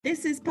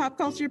This is Pop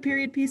Culture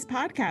Period Piece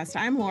Podcast.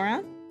 I'm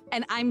Laura.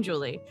 And I'm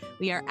Julie.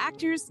 We are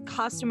actors,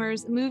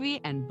 costumers, movie,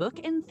 and book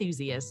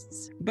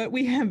enthusiasts. But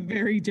we have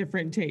very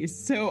different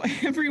tastes. So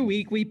every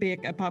week we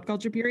pick a pop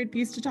culture period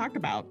piece to talk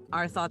about.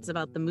 Our thoughts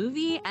about the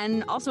movie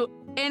and also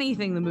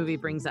anything the movie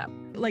brings up.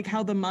 Like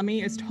how The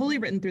Mummy is totally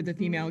written through the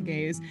female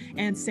gaze,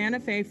 and Santa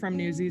Fe from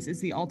Newsies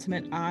is the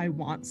ultimate I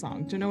want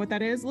song. Do you know what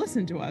that is?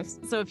 Listen to us.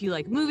 So if you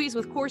like movies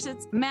with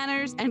corsets,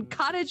 manners, and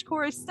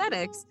cottagecore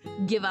aesthetics,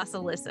 give us a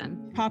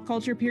listen. Pop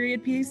Culture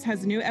Period Piece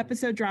has a new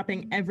episode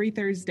dropping every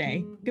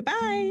Thursday.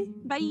 Goodbye.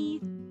 Bye.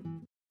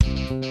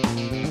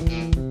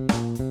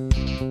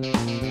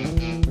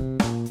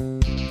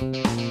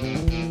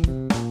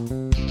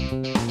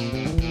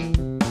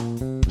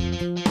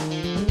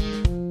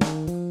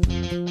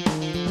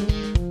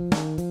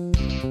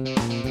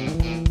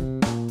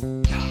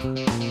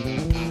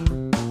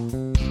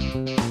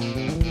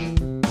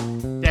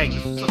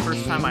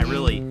 I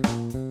really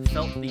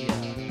felt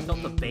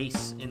the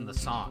bass in the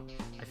song.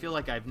 I feel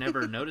like I've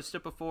never noticed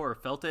it before or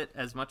felt it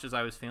as much as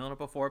I was feeling it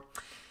before.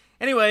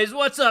 Anyways,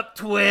 what's up,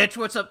 Twitch?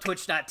 What's up,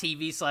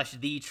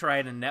 twitch.tv/The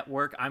Trident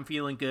Network? I'm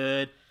feeling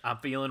good. I'm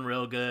feeling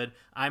real good.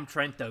 I'm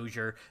Trent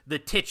Dozier, the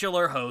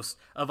titular host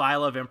of I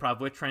Love Improv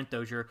with Trent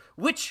Dozier,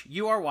 which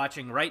you are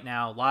watching right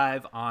now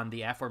live on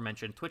the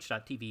aforementioned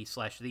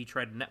twitch.tv/The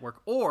Trident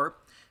Network, or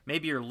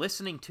maybe you're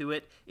listening to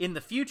it in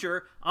the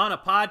future on a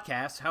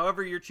podcast.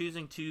 However you're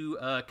choosing to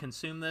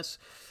consume this,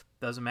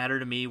 doesn't matter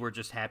to me. We're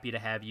just happy to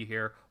have you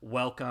here.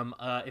 Welcome.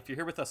 If you're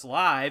here with us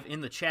live in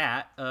the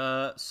chat,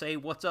 say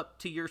what's up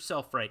to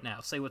yourself right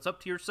now. Say what's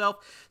up to yourself.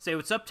 Say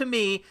what's up to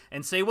me.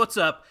 And say what's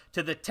up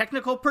to the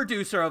technical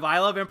producer of I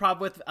Love Improv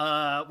with,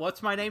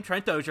 what's my name?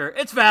 Trent Dozier.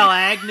 It's Val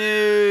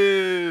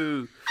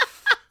Agnew.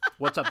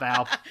 What's up,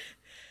 Val?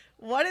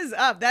 What is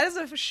up? That is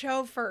a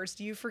show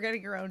first. You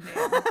forgetting your own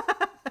name.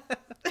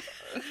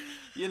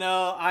 You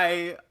know,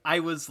 I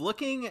was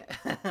looking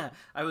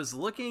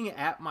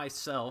at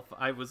myself.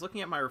 I was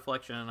looking at my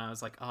reflection, and I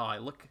was like,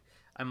 oh,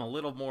 I'm a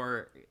little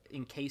more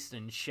encased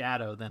in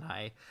shadow than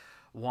I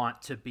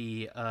want to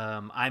be.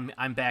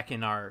 I'm back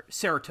in our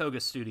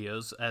Saratoga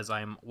studios as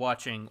I'm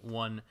watching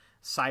one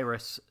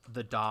Cyrus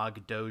the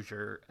dog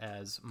Dozier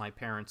as my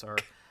parents are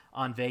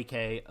on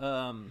vacay.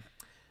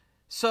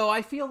 So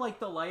I feel like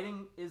the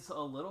lighting is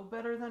a little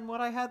better than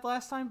what I had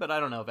last time, but I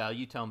don't know, Val,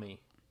 you tell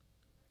me.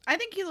 I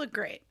think you look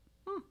great.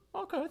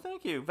 Okay,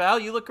 thank you. Val,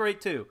 you look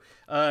great too.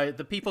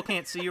 The people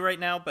can't see you right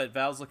now, but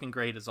Val's looking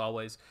great as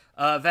always.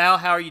 Val,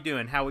 how are you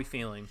doing? How are we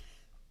feeling?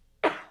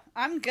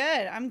 I'm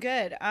good.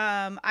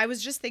 I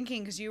was just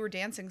thinking, because you were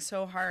dancing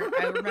so hard,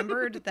 I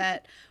remembered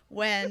that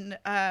when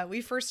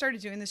we first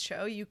started doing this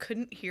show, you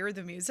couldn't hear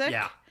the music.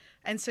 Yeah.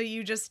 And so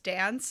you just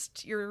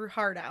danced your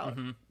heart out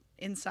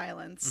in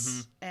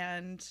silence.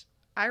 And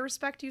I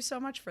respect you so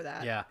much for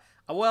that. Yeah.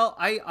 Well,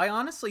 I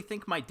honestly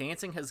think my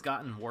dancing has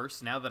gotten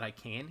worse now that I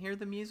can hear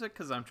the music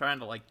because I'm trying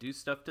to do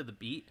stuff to the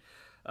beat.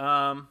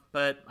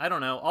 But I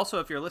don't know. Also,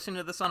 if you're listening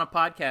to this on a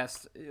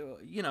podcast,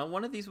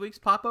 one of these weeks,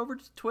 pop over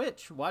to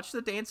Twitch, watch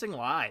the dancing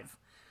live.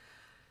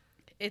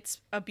 It's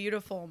a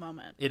beautiful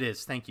moment. It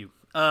is. Thank you.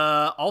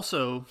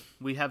 Also,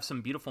 we have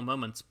some beautiful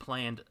moments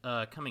planned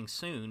coming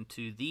soon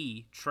to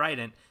the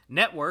Trident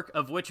Network,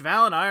 of which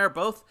Val and I are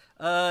both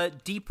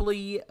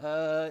deeply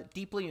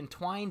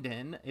entwined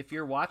in. If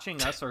you're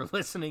watching us or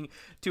listening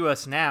to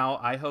us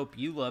now, I hope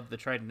you love the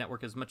Trident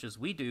Network as much as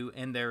we do.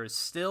 And there is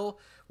still,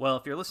 well,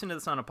 if you're listening to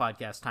this on a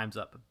podcast, time's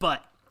up.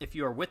 But if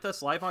you are with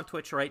us live on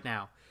Twitch right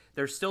now,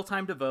 there's still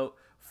time to vote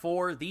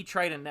for the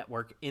Trident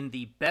Network in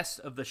the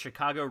Best of the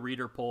Chicago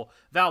Reader Poll.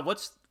 Val,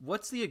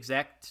 what's the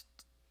exact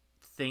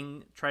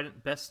thing?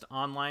 Trident Best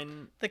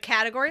Online? The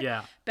category?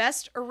 Yeah.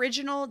 Best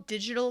Original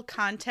Digital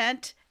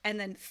Content, and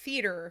then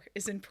theater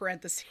is in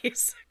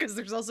parentheses because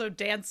there's also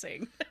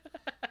dancing.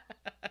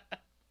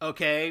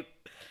 Okay,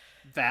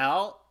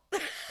 Val,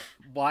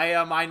 why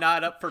am I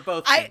not up for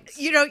both things?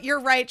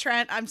 You're right,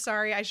 Trent. I'm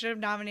sorry. I should have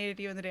nominated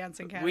you in the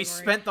dancing category. We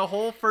spent the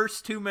whole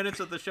first 2 minutes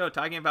of the show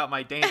talking about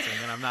my dancing,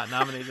 and I'm not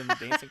nominated in the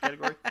dancing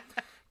category.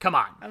 Come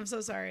on. I'm so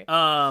sorry.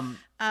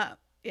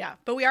 Yeah,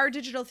 but we are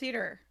digital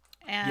theater,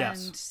 and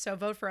yes. So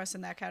vote for us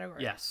in that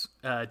category. Yes,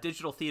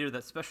 digital theater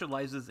that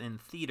specializes in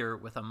theater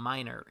with a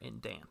minor in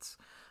dance.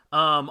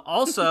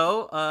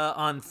 Also,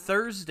 on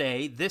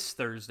this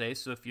Thursday,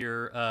 so if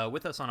you're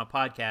with us on a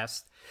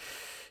podcast,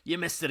 you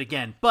missed it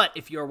again. But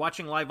if you're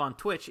watching live on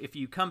Twitch, if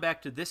you come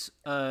back to this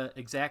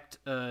exact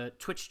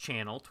Twitch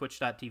channel,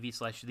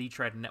 twitch.tv/The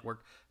Trident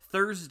Network,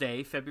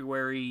 Thursday,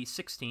 February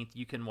 16th,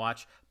 you can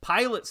watch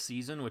Pilot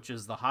Season, which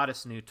is the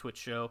hottest new Twitch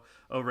show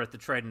over at the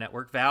Trident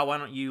Network. Val, why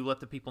don't you let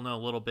the people know a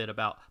little bit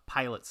about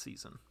Pilot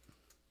Season?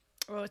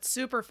 Oh, it's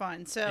super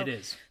fun. So it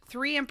is.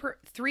 Three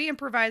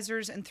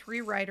improvisers and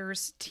 3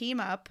 writers team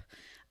up.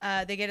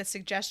 They get a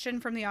suggestion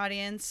from the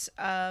audience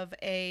of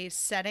a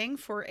setting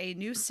for a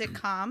new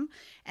sitcom,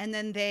 and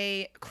then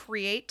they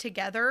create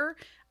together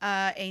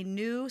a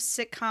new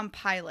sitcom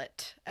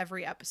pilot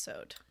every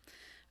episode.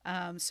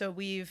 So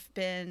we've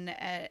been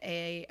at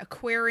a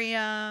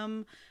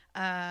aquarium,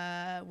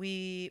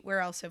 Where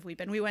else have we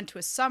been? We went to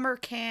a summer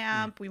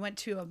camp. We went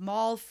to a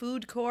mall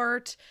food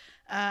court.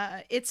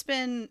 It's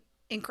been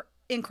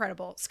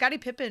incredible. Scottie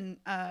Pippen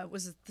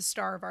was the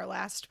star of our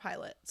last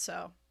pilot,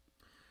 so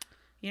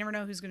you never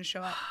know who's going to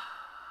show up.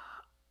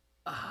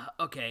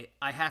 Okay,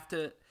 I have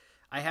to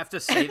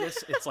say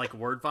this. It's like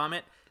word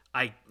vomit.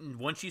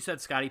 Once you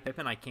said Scottie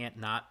Pippen, I can't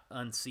not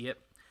unsee it.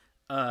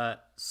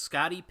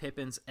 Scottie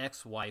Pippen's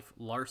ex-wife,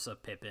 Larsa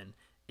Pippen,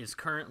 is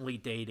currently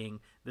dating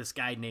this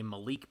guy named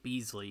Malik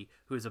Beasley,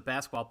 who is a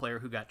basketball player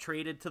who got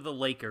traded to the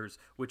Lakers,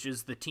 which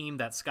is the team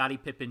that Scottie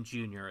Pippen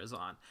Jr. is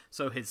on.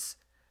 So his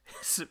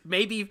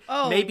maybe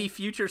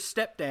future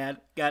stepdad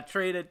got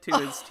traded to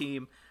his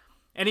team.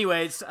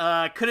 Anyways,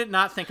 couldn't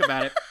not think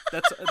about it.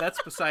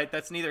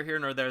 That's neither here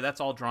nor there.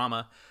 That's all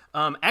drama.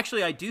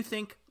 Actually, I do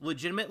think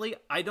legitimately,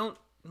 I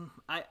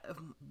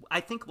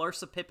think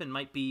Larsa Pippen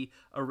might be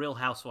a Real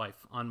Housewife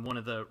on one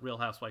of the Real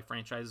Housewife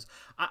franchises.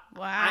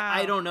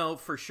 I don't know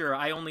for sure.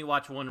 I only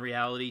watch one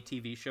reality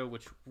TV show,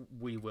 which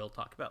we will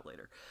talk about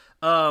later.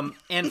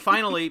 And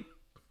finally,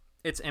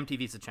 it's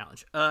MTV's The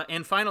Challenge.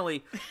 And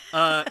finally,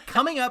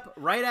 coming up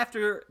right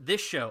after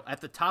this show at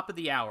the top of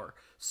the hour,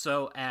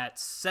 so at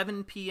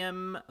 7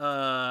 p.m.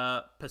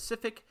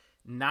 Pacific,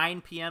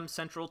 9 p.m.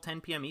 Central,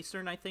 10 p.m.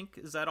 Eastern, I think.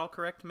 Is that all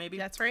correct, maybe?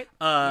 That's right.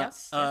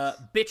 Yes.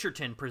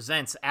 Bitcherton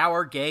presents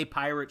Our Gay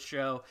Pirate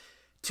Show.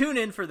 Tune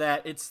in for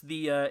that. It's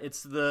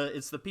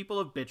the people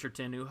of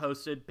Bitcherton who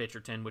hosted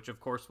Bitcherton, which of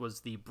course was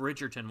the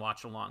Bridgerton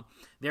watch along.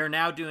 They're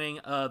now doing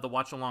the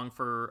watch along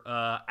for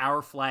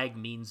Our Flag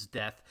Means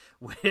Death,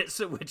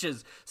 which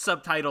is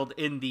subtitled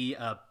in the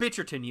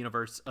Bitcherton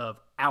universe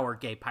of Our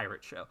Gay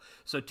Pirate Show.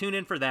 So tune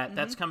in for that. Mm-hmm.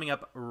 That's coming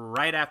up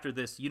right after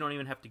this. You don't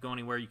even have to go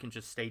anywhere. You can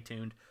just stay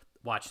tuned.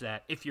 Watch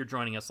that if you're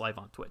joining us live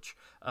on Twitch.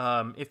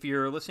 If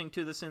you're listening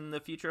to this in the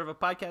future of a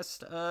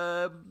podcast,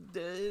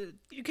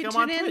 you can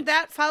tune in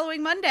that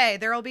following Monday.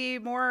 There will be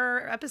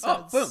more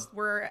episodes. Oh, boom.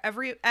 We're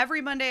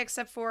every Monday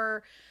except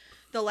for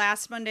the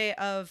last Monday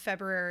of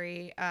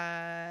February.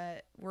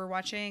 We're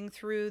watching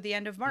through the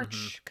end of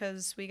March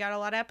because we got a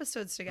lot of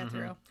episodes to get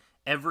through.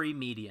 Every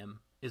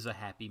medium is a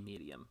happy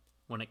medium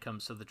when it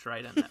comes to the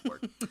Trident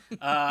Network.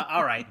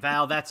 All right,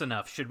 Val, that's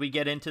enough. Should we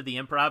get into the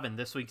improv and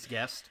this week's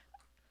guest?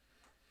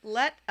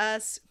 Let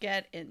us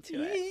get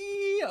into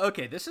it.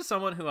 Okay, this is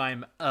someone who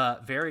I'm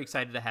very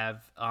excited to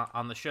have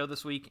on the show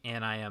this week,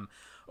 and I am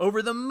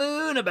over the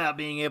moon about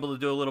being able to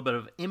do a little bit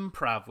of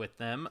improv with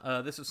them.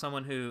 This is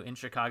someone who, in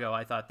Chicago,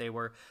 I thought they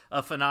were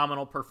a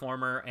phenomenal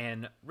performer,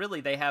 and really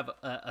they have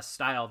a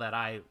style that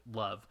I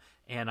love,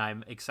 and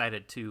I'm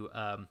excited to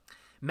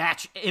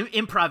match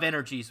improv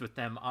energies with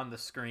them on the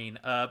screen.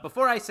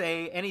 Before I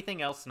say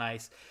anything else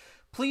nice,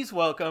 please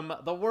welcome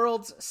the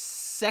world's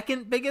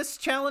second biggest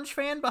challenge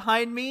fan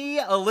behind me,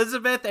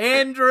 Elizabeth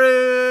Andrews.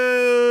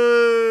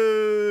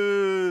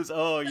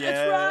 Oh, yeah.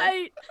 That's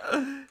right.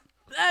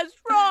 That's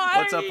right.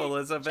 What's up,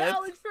 Elizabeth?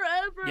 Challenge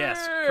forever.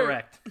 Yes,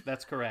 correct.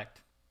 That's correct.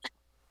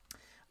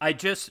 I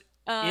just,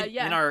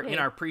 in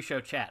our pre-show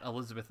chat,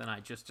 Elizabeth and I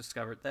just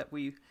discovered that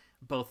we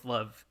both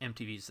love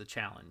MTV's The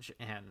Challenge,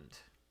 and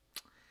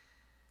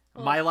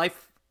my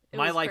life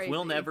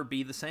will never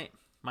be the same.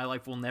 My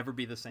life will never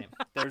be the same.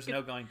 There's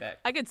no going back.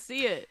 I could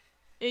see it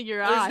in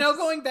your eyes. There's no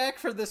going back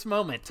for this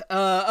moment.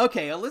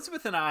 Okay,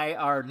 Elizabeth and I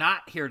are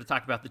not here to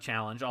talk about the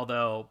challenge,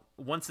 although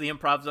once the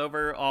improv's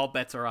over, all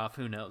bets are off.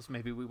 Who knows?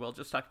 Maybe we will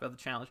just talk about the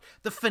challenge.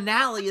 The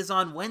finale is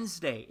on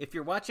Wednesday. If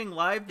you're watching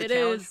live, the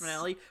challenge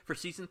finale for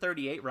season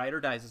 38, Ride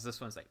or Dies, is this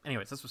Wednesday.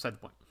 Anyways, that's beside the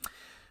point.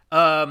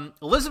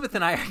 Elizabeth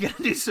and I are going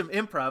to do some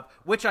improv,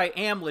 which I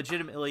am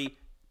legitimately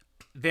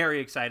very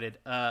excited.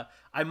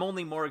 I'm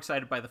only more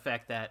excited by the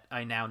fact that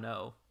I now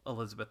know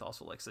Elizabeth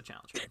also likes the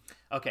challenge.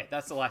 Okay,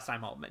 that's the last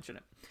time I'll mention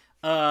it.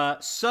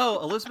 So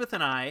Elizabeth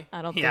and I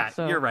don't think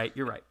so. You're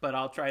right. But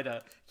I'll try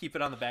to keep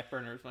it on the back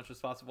burner as much as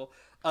possible.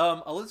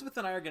 Elizabeth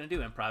and I are going to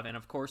do improv, and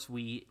of course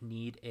we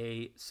need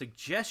a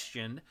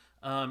suggestion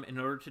in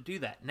order to do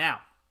that. Now,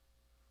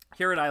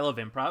 here at I Love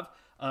Improv,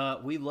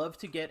 we love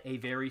to get a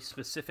very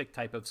specific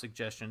type of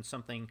suggestion,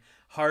 something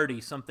hearty,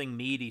 something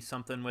meaty,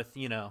 something with,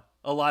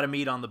 a lot of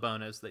meat on the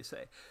bone, as they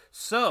say.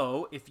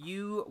 So if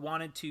you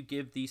wanted to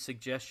give the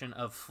suggestion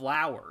of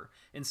flour,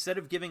 instead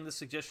of giving the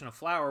suggestion of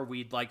flour,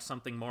 we'd like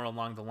something more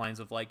along the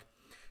lines of like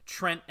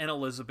Trent and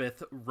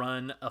Elizabeth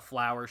run a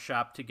flower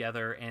shop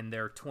together, and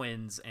they're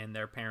twins, and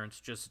their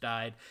parents just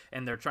died,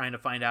 and they're trying to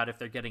find out if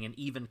they're getting an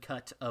even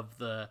cut of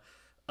the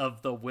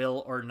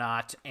will or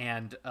not,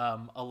 and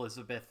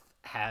Elizabeth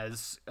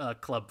has a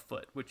club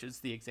foot, which is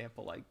the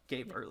example I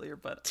gave earlier,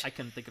 but I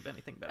couldn't think of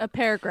anything better. A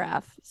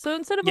paragraph. So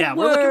instead of a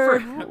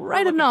word,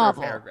 write a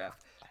novel. For a paragraph.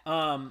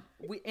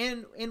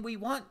 We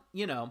want,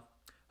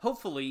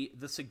 hopefully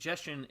the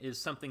suggestion is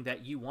something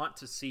that you want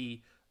to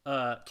see,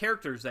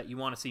 characters that you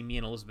want to see me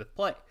and Elizabeth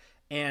play.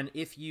 And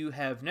if you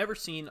have never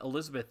seen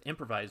Elizabeth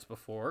improvise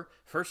before,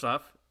 first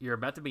off, you're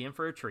about to be in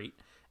for a treat.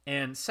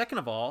 And second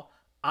of all,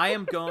 I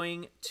am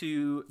going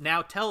to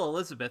now tell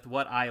Elizabeth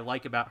what I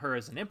like about her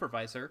as an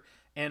improviser,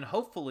 And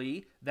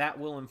hopefully that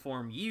will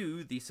inform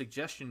you, the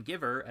suggestion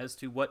giver, as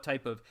to what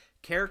type of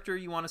character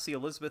you want to see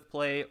Elizabeth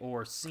play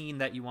or scene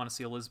that you want to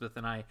see Elizabeth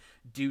and I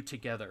do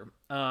together.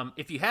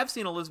 If you have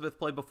seen Elizabeth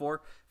play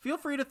before, feel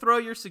free to throw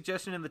your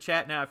suggestion in the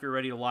chat now if you're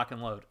ready to lock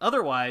and load.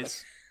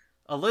 Otherwise,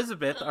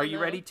 Elizabeth, are you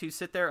ready to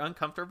sit there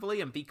uncomfortably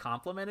and be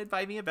complimented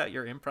by me about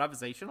your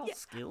improvisational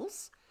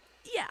skills?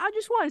 Yeah, I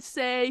just want to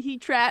say he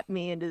trapped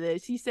me into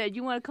this. He said,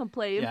 "You want to come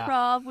play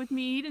improv with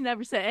me?" He didn't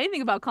ever say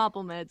anything about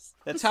compliments.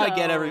 That's how I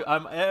get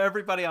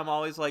everybody. I'm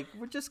always like,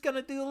 we're just going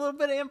to do a little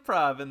bit of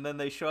improv. And then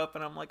they show up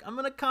and I'm like, I'm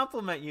going to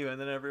compliment you. And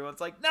then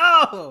everyone's like,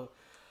 no!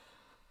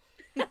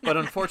 But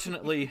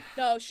unfortunately...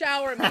 No,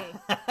 shower me.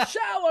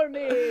 Shower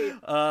me!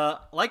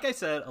 Like I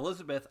said,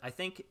 Elizabeth, I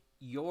think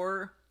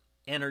your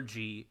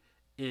energy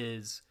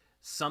is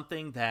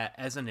something that,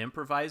 as an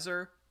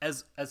improviser,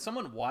 as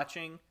someone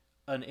watching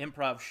an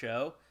improv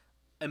show,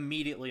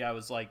 immediately I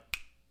was like,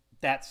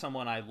 that's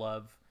someone I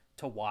love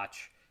to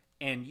watch.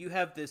 And you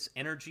have this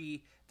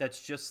energy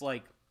that's just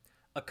like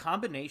a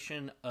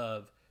combination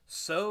of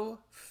so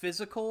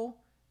physical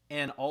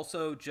and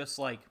also just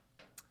like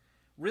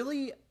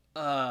really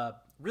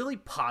really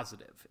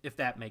positive, if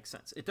that makes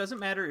sense. It doesn't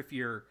matter if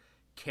your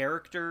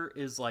character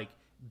is like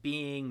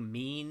being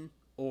mean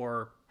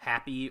or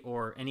happy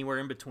or anywhere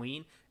in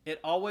between. It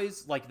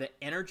always, like, the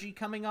energy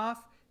coming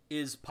off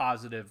is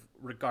positive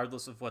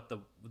regardless of what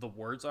the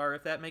words are,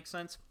 if that makes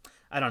sense.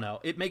 I don't know.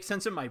 It makes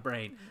sense in my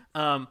brain.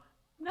 No,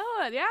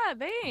 yeah,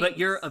 thanks. But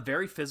you're a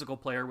very physical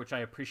player, which I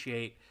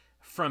appreciate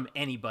from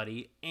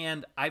anybody.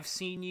 And I've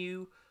seen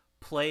you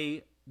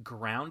play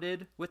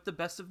grounded with the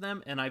best of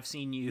them, and I've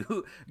seen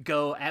you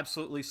go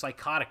absolutely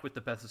psychotic with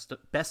the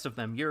best of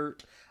them.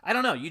 I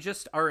don't know, you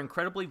just are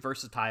incredibly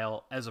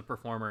versatile as a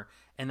performer,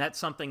 and that's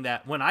something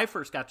that when I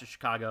first got to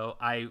Chicago,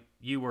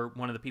 you were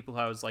one of the people who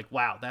I was like,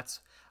 wow,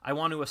 I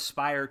want to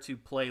aspire to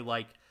play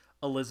like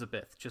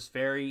Elizabeth, just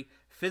very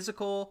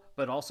physical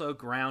but also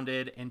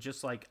grounded, and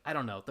just like, I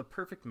don't know, the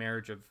perfect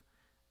marriage of,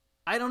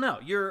 I don't know.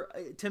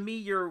 To me,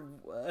 you're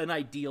an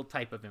ideal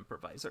type of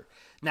improviser.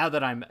 Now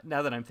that I'm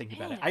thinking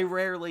about it, I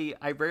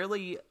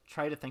rarely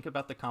try to think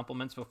about the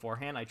compliments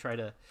beforehand. I try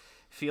to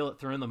feel it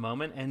through in the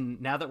moment.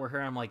 And now that we're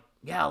here, I'm like,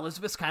 yeah,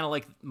 Elizabeth's kind of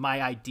like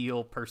my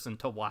ideal person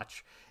to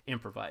watch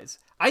improvise.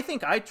 I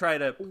think I try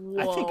to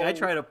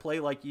play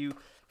like you.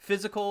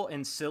 Physical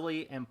and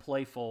silly and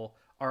playful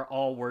are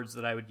all words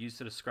that I would use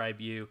to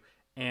describe you.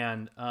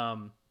 And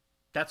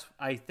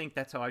I think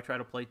that's how I try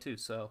to play too.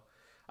 So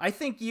I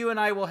think you and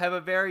I will have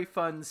a very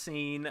fun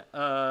scene.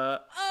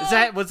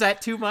 Was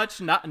that too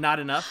much? Not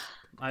enough?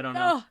 I don't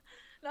know.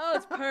 No,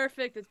 it's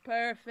perfect. It's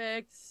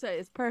perfect.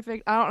 It's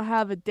perfect. I don't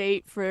have a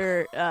date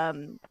for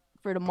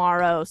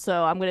tomorrow,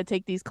 so I'm gonna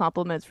take these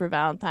compliments for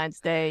Valentine's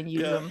Day and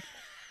use them.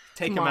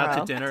 Take them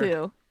out to dinner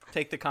too.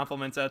 Take the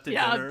compliments out to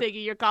dinner. Yeah, I'm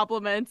taking your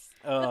compliments.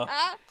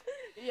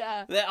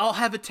 Yeah. I'll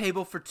have a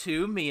table for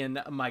two. Me and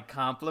my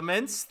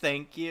compliments.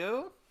 Thank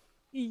you.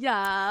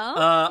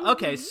 Yeah.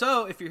 Okay,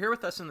 so if you're here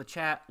with us in the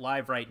chat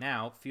live right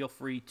now, feel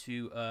free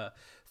to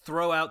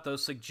throw out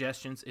those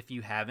suggestions if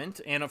you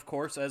haven't. And of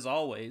course, as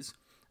always,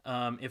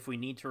 if we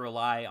need to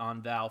rely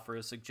on Val for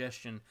a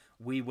suggestion,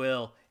 we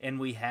will, and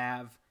we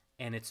have,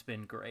 and it's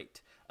been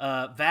great.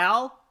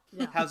 Val,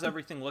 how's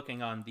everything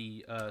looking on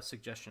the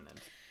suggestion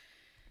end?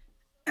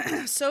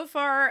 So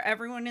far,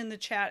 everyone in the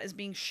chat is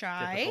being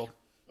shy.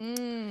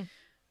 It's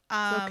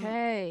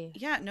okay.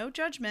 Yeah, no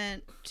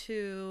judgment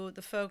to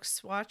the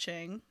folks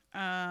watching.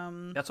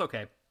 That's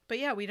okay. But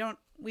yeah, we don't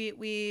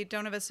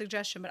have a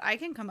suggestion, but I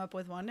can come up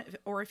with one,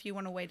 or if you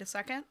want to wait a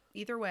second.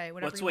 Either way,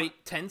 whatever. Let's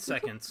wait 10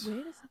 seconds,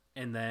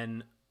 and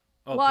then.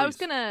 Oh, well, please. I was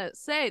gonna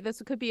say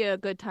this could be a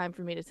good time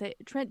for me to say,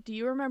 Trent, do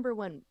you remember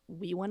when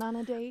we went on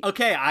a date?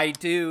 Okay, I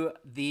do.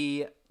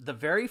 The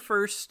very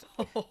first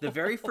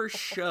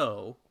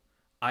show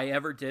I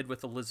ever did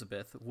with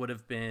Elizabeth would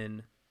have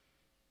been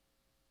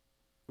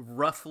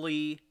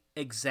roughly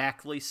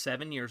exactly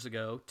 7 years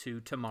ago to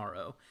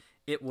tomorrow.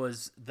 It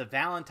was the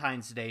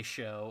Valentine's Day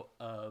show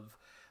of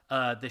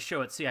the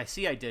show at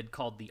CIC I did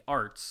called The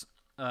Arts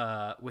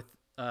with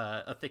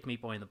a Thick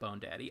Meat Boy and the Bone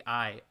Daddy.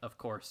 I, of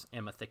course,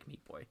 am a Thick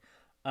Meat Boy.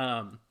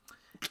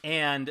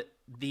 And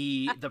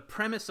the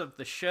premise of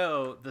the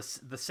show,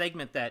 the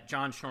segment that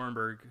John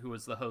Schoenberg, who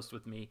was the host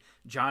with me,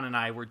 John and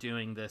I were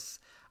doing this.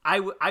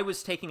 I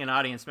was taking an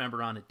audience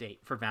member on a date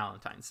for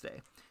Valentine's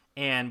Day.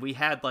 And we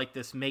had like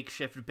this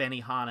makeshift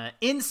Benihana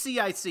in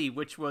CIC,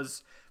 which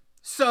was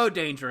so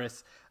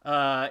dangerous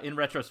in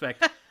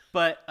retrospect.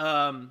 But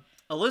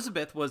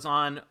Elizabeth was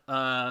on,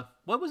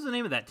 what was the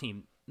name of that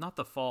team? Not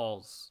the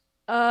Falls.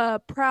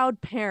 Proud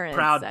Parents.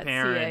 Proud at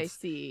Parents.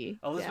 CIC.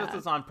 Elizabeth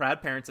was on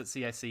Proud Parents at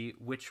CIC,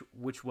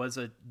 which was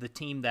the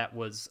team that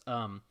was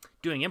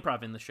doing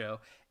improv in the show,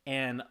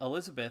 and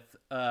Elizabeth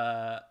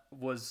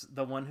was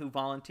the one who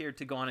volunteered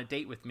to go on a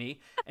date with me,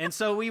 and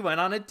so we went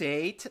on a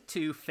date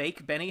to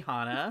fake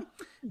Benihana.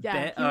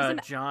 Yeah, he was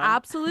an John,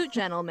 absolute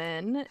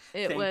gentleman.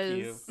 It Thank was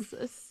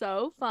you.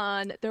 so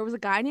fun. There was a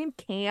guy named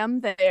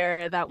Cam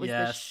there that was the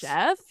Yes.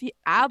 chef. He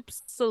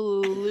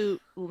absolute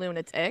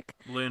lunatic.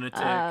 lunatic.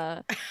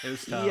 It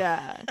was tough.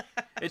 Yeah,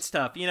 It's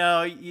tough. You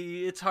know,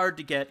 it's hard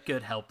to get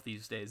good help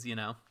these days. You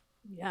know.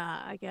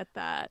 yeah, I get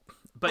that.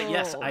 But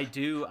yes, Oh. I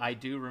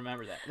do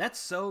remember that. That's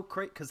so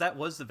great because that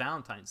was the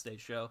Valentine's Day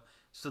show.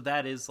 So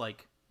that is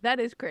like, That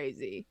is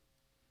crazy.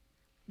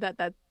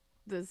 That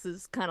this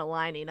is kind of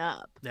lining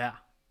up. yeah.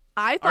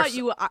 I Our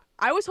thought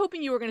I was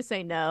hoping you were going to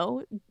say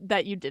no,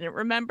 that you didn't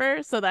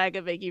remember, so that I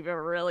could make you feel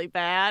really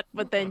bad.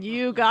 But then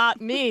you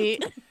got me.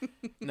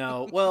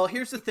 No. Well,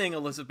 here's the thing,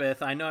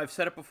 Elizabeth. I know I've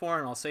said it before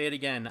and I'll say it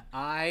again.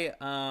 I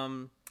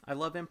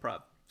love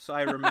improv. So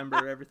I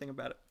remember everything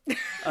about it.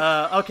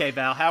 Okay,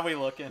 Val, how we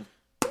looking?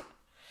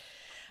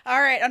 All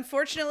right.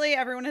 Unfortunately,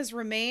 everyone has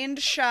remained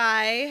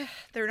shy.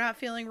 They're not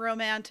feeling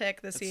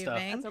romantic this That's tough.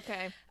 evening. That's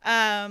okay.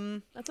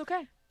 Um, That's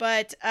okay.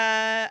 but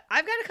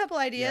I've got a couple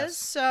ideas. Yes.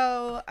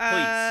 So,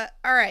 Please.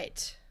 all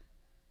right.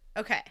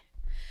 Okay.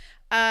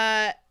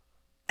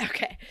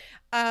 Okay.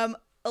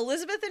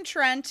 Elizabeth and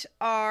Trent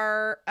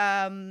are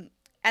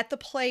at the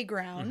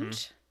playground.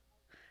 Mm-hmm.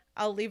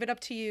 I'll leave it up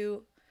to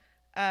you.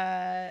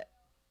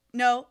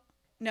 No,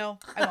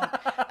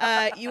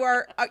 I won't.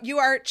 You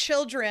are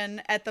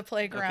children at the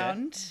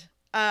playground.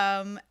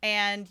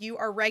 And you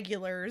are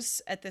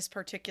regulars at this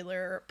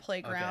particular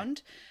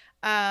playground.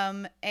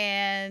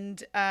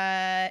 And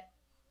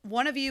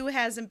one of you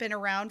hasn't been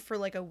around for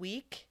like a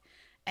week,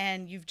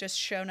 and you've just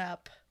shown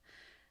up,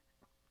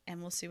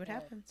 and we'll see what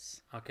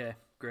happens. Okay,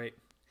 great.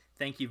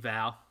 Thank you,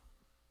 Val.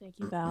 Thank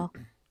you, Val.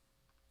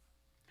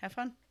 Have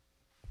fun.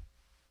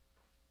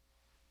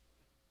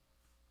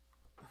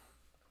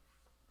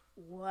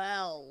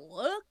 Well,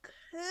 look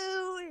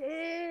who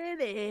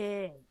it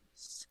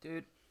is.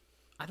 Dude,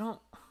 I don't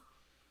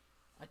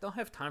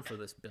have time for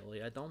this,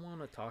 Billy. I don't want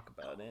to talk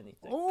about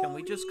anything. Can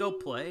we just go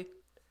play?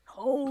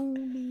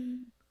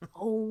 Tony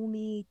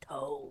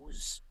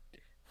Toes.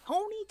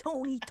 Tony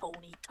Toes.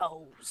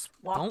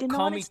 Don't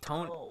call me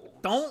Tony.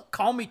 Don't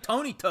call me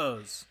Tony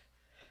Toes.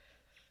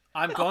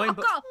 I'm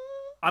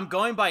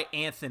going by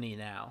Anthony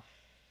now.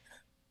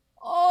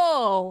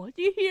 Oh,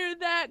 do you hear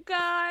that,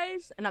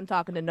 guys? And I'm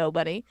talking to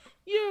nobody.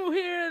 You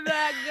hear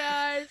that,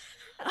 guys?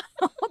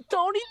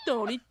 Tony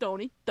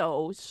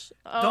Toes.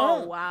 Oh,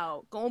 Don't.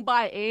 wow. Going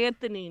by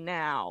Anthony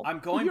now. I'm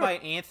going by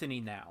Anthony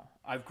now.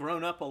 I've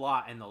grown up a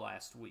lot in the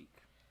last week.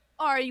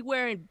 Are you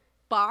wearing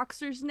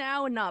boxers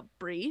now and not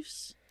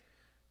briefs?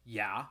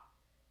 Yeah,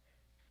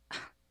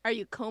 Are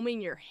you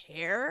combing your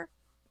hair?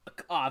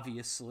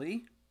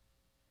 obviously.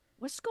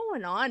 What's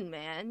going on,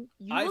 man?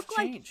 You I've look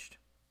changed.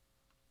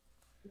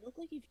 You look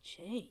like you've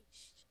changed.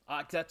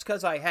 That's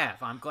because I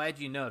have. I'm glad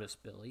you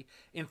noticed, Billy.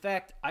 In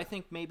fact, I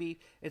think maybe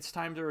it's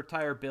time to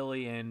retire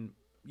Billy and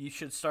you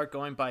should start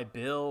going by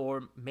Bill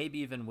or maybe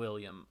even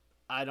William.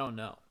 I don't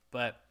know,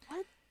 but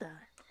What the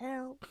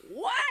hell?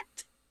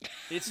 What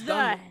it's the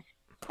done.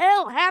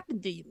 hell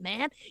happened to you,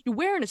 man? You're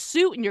wearing a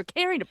suit and you're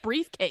carrying a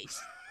briefcase.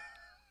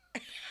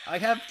 I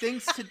have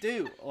things to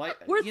do. Like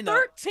We're you know,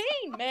 13,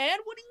 man.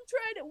 What are you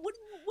trying to?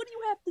 What do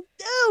you have to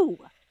do?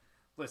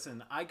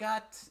 Listen, I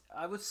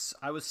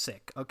was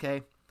sick.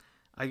 Okay,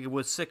 I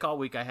was sick all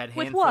week. I had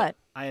With what?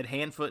 I had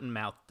hand, foot, and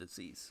mouth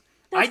disease.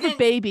 That's I for didn't-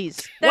 babies.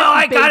 That's Well, for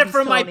I got it babies,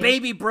 from my Tony.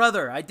 baby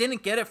brother. I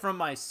didn't get it from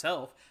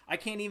myself. I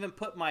can't even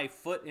put my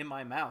foot in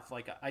my mouth.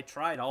 Like I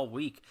tried all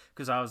week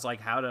because I was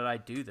like, how did I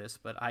do this?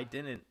 But I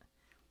didn't.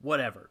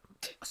 Whatever.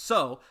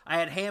 So I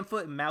had hand,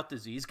 foot, and mouth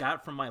disease. Got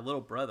it from my little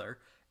brother,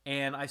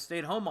 and I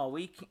stayed home all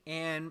week.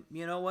 And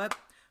you know what?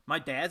 My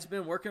dad's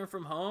been working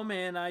from home,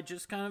 and I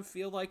just kind of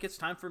feel like it's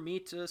time for me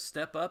to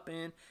step up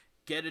and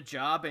get a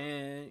job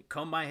and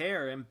comb my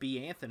hair and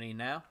be Anthony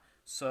now.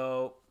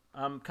 So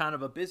I'm kind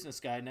of a business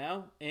guy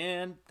now,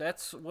 and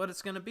that's what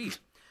it's going to be.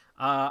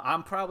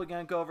 I'm probably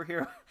going to go over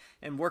here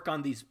and work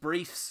on these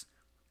briefs,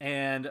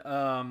 and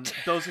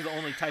those are the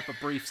only type of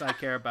briefs I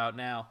care about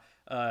now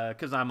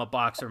because I'm a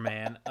boxer,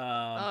 man. Oh,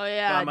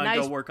 yeah, but I'm going to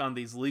nice- go work on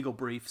these legal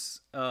briefs.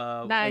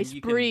 Nice and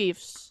you can-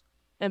 briefs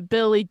and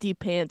Billy D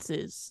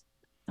Pantses,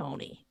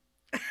 Tony.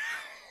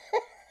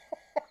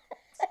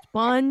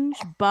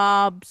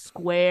 SpongeBob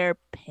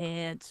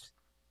SquarePants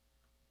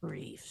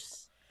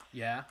briefs.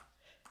 Yeah.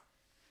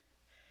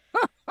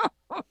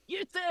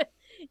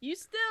 You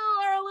still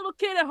are a little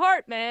kid at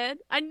heart, man.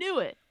 I knew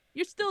it.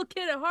 You're still a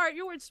kid at heart.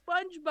 You're with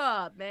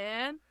SpongeBob,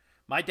 man.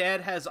 My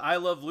dad has I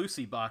Love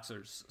Lucy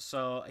boxers,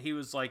 so he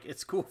was like,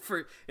 "It's cool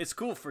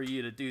for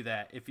you to do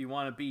that. If you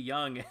want to be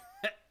young,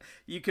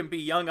 you can be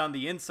young on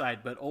the inside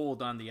but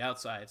old on the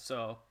outside."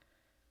 So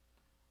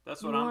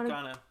that's what You I'm wanna-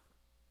 kind of.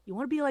 You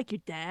want to be like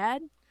your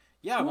dad?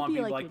 Yeah, I you want to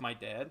be like like your- my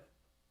dad.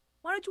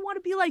 Why don't you want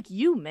to be like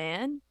you,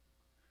 man?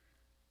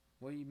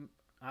 Well,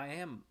 I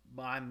am.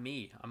 I'm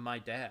me. I'm my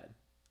dad.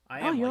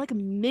 I Oh, am. you're like a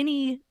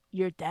mini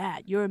your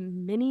dad. You're a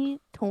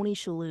mini Tony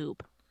Shalhoub.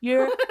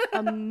 You're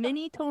a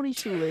mini Tony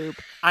Shalhoub.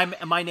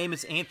 My name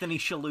is Anthony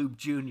Shalhoub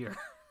Jr.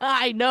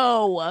 I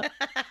know.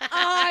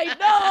 I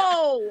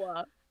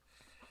know.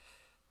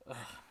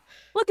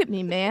 Look at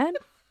me, man.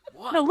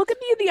 What? No, look at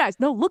me in the eyes.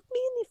 No, look me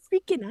in the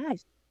freaking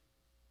eyes.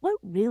 What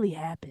really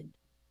happened?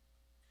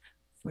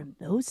 From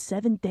those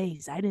 7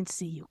 days, I didn't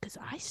see you because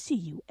I see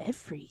you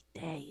every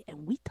day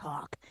and we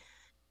talk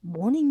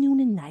morning, noon,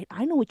 and night.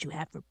 I know what you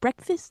have for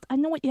breakfast. I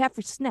know what you have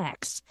for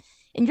snacks.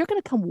 And you're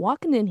going to come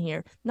walking in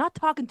here, not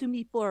talking to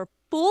me for a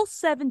full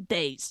 7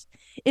 days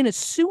in a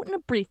suit and a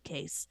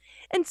briefcase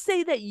and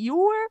say that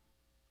you're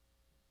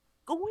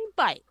going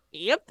by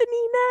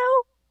Anthony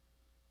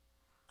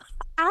now?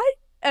 I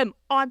am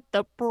on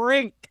the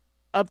brink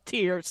of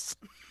tears.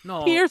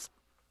 No. Tears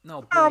No,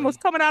 are Billy,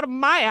 almost coming out of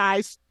my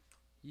eyes.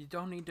 you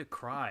don't need to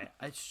cry.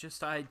 It's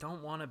just I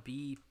don't want to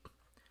be...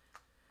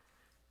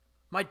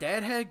 My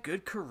dad had a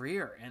good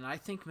career, and I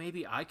think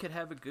maybe I could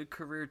have a good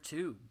career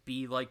too.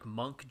 Be like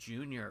Monk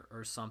Jr.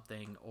 or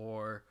something,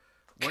 or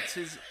what's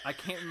his... I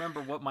can't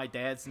remember what my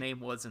dad's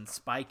name was in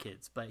Spy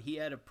Kids, but he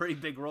had a pretty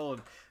big role.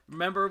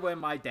 Remember when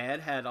my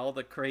dad had all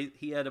the crazy...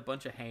 He had a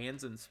bunch of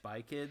hands in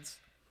Spy Kids?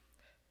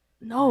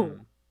 No,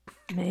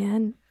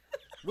 man.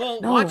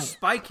 Well, No. watch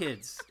Spy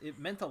Kids. It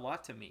meant a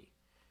lot to me.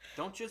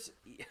 Don't just...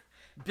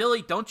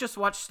 Billy, don't just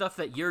watch stuff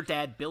that your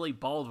dad, Billy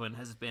Baldwin,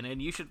 has been in.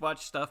 You should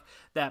watch stuff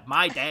that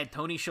my dad,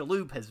 Tony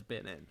Shalhoub, has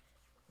been in.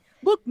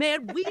 Look,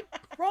 man, we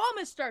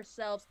promised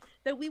ourselves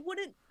that we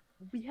wouldn't.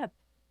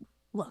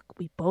 Look,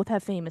 we both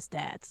have famous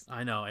dads.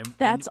 I know. And,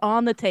 That's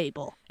on the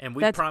table. and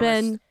we That's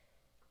promised... been.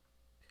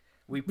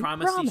 We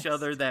promised each promised.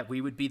 other that we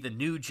would be the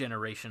new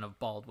generation of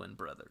Baldwin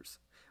brothers.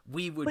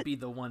 We would be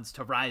the ones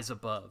to rise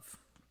above.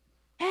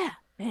 Yeah,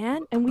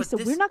 man. And we But said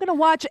this- we're not going to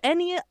watch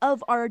any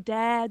of our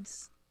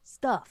dad's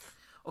stuff.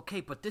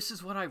 Okay, but this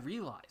is what I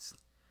realized.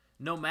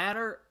 No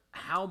matter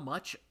how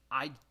much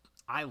I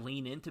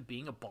lean into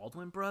being a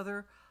Baldwin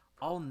brother,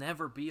 I'll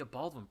never be a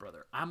Baldwin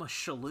brother. I'm a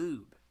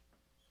Shalhoub.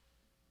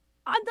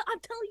 I'm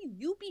telling you,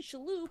 you be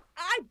Shalhoub,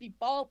 I'd be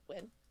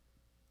Baldwin.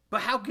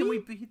 But how can we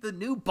be the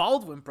new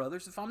Baldwin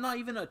brothers if I'm not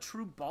even a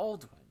true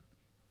Baldwin?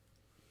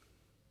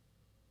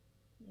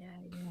 Yeah,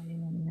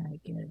 I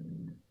get it.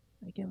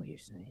 I get what you're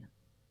saying.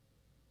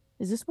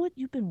 Is this what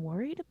you've been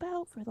worried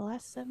about for the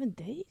last 7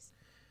 days?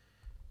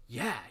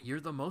 Yeah, you're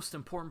the most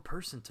important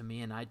person to me,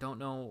 and I don't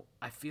know.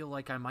 I feel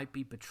like I might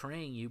be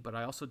betraying you, but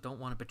I also don't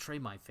want to betray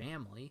my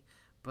family.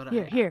 But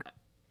Here,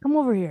 come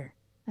over here.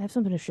 I have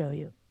something to show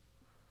you.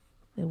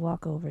 They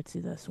walk over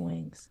to the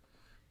swings,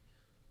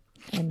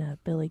 and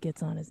Billy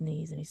gets on his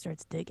knees and he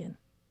starts digging.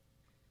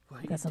 What I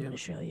are you got something doing?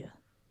 to show you.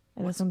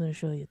 I got something to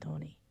show you,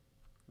 Tony.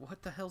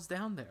 What the hell's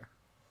down there?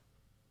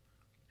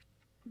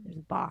 There's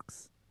a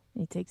box,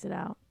 and he takes it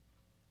out.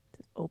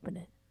 Just open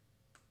it.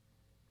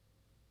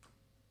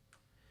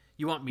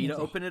 You want me to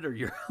Okay. open it or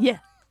you're... Yeah.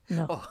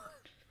 No. Oh,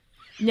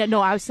 Yeah.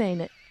 No. I was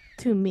saying it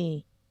to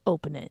me.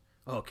 Open it.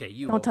 okay,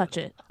 you Don't open touch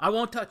it. I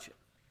won't touch it.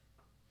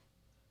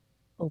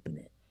 Open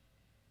it,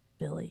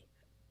 Billy.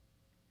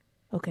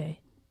 Okay.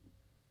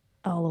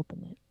 I'll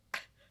open it.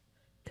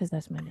 Because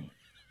that's my name.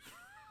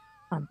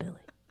 I'm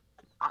Billy.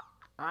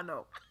 I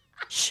know.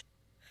 Shh.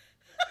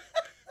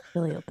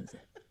 Billy opens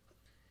it.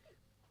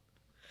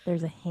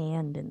 There's a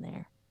hand in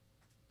there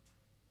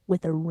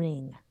with a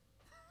ring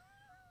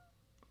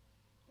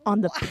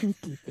on the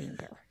pinky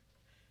finger.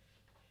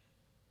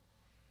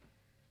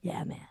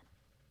 Yeah, man.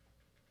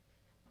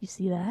 You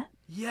see that?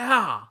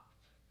 Yeah.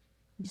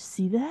 You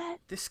see that?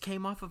 This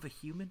came off of a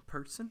human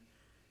person?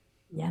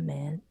 Yeah,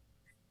 man.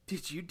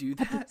 Did you do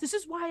that? This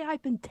is why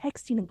I've been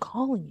texting and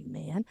calling you,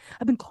 man.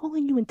 I've been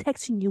calling you and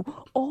texting you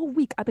all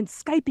week. I've been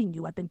Skyping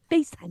you. I've been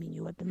FaceTiming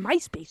you. I've been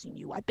MySpacing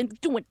you. I've been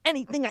doing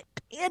anything I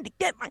can to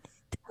get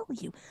tell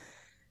you.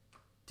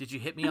 Did you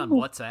hit me on No.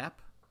 WhatsApp?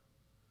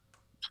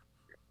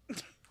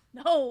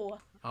 No.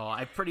 Oh,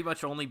 I've pretty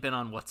much only been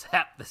on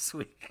WhatsApp this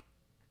week.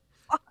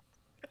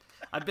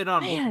 I've been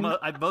on. Man.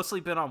 I've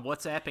mostly been on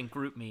WhatsApp and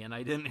GroupMe, and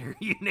I didn't hear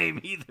you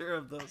name either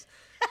of those.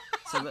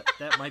 So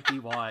that might be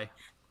why.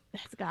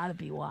 That's gotta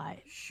be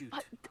why. Shoot.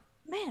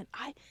 Man,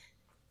 I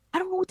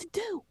don't know what to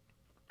do.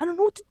 I don't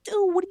know what to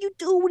do. What do you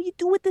do? What do you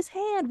do with this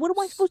hand? What am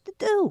I supposed to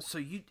do?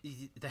 So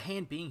the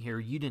hand being here,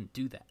 you didn't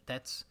do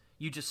that.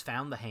 You just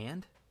found the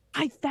hand.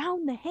 I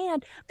found the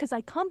hand because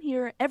I come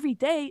here every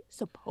day,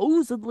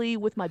 supposedly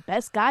with my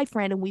best guy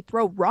friend, and we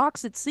throw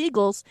rocks at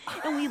seagulls,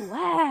 and we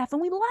laugh,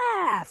 and we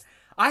laugh.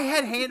 I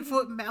had hand,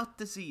 foot, and mouth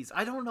disease.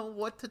 I don't know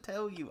what to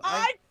tell you.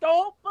 I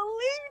don't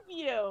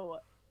believe you.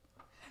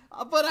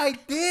 But I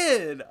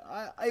did.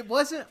 I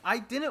wasn't. I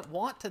didn't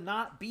want to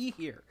not be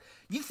here.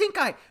 You think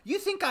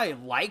I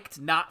liked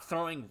not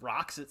throwing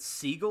rocks at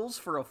seagulls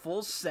for a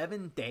full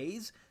 7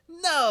 days?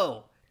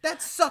 No,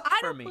 that sucked I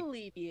for don't me.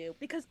 believe you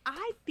because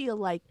I feel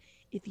like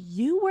if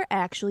you were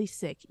actually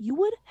sick, you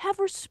would have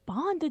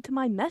responded to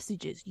my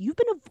messages. You've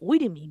been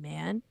avoiding me,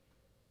 man.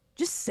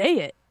 Just say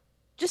it.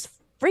 Just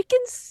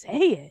freaking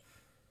say it.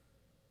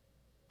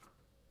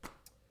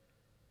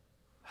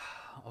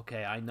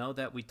 Okay, I know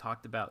that we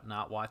talked about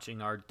not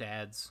watching our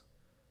dad's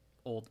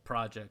old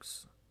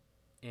projects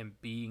and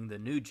being the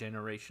new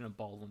generation of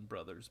Baldwin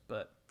brothers.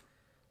 But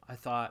I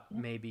thought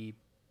maybe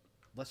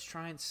let's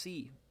try and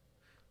see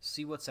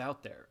what's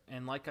out there.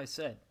 And like I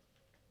said,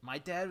 my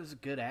dad was a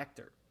good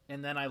actor.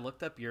 And then I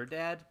looked up your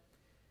dad,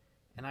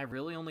 and I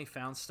really only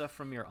found stuff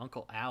from your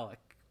Uncle Alec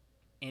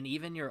and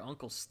even your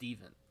Uncle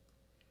Steven.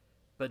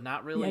 But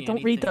not really Yeah, don't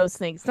anything. read those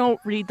things. Don't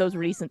read those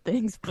recent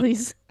things,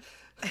 please.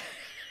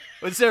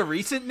 Was there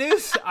recent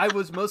news? I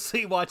was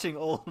mostly watching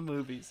old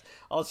movies.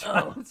 I'll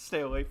try to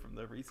stay away from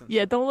the recent.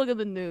 Yeah, don't look at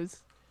the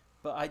news.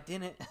 But I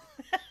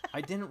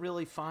didn't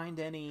really find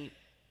any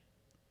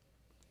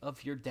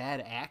of your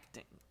dad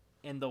acting.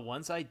 And the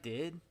ones I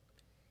did,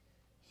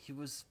 he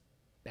was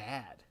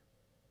bad.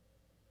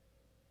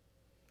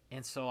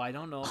 And so I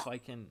don't know if I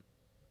can.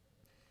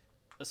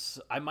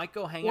 I might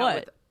go hang out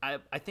with.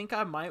 I think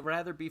I might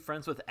rather be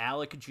friends with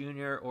Alec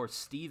Jr. or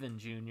Steven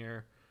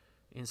Jr.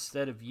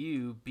 instead of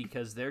you,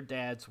 because their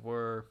dads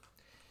were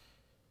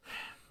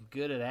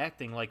good at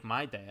acting like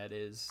my dad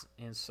is.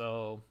 And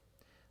so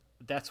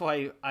that's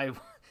why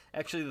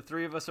actually the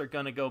three of us are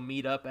going to go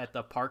meet up at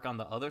the park on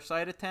the other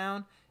side of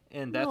town.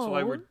 And that's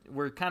why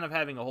we're kind of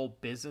having a whole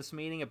business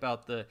meeting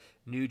about the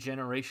new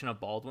generation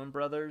of Baldwin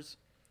brothers.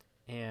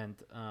 And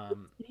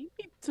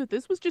So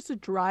this was just a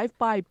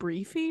drive-by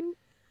briefing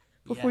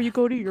before you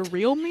go to your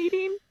real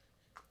meeting?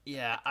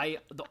 Yeah,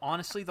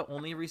 honestly, the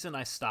only reason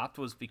I stopped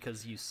was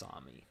because you saw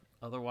me.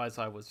 Otherwise,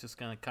 I was just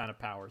going to kind of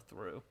power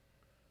through.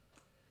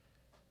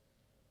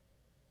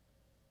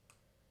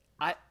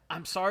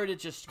 I'm sorry to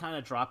just kind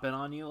of drop in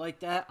on you like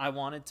that. I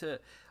wanted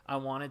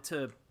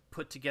to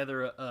put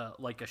together a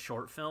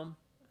short film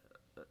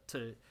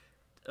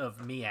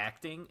of me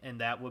acting, and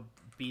that would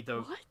be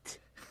the What?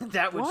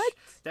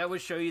 that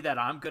would show you that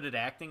I'm good at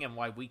acting and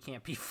why we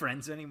can't be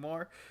friends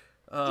anymore.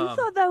 You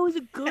thought that was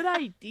a good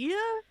idea?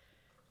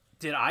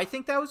 Did I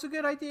think that was a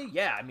good idea?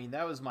 Yeah, I mean,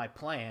 that was my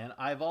plan.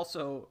 I've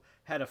also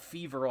had a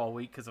fever all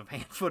week because of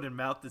hand, foot, and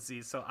mouth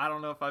disease, so I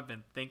don't know if I've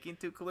been thinking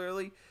too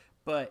clearly.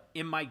 But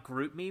in my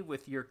group me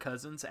with your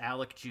cousins,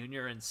 Alec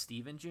Jr. and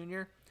Steven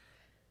Jr.,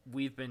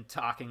 we've been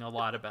talking a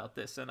lot about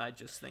this, and I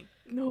just think...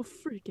 No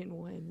freaking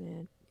way,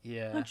 man.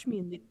 Yeah. Punch me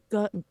in the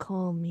gut and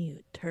call me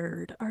a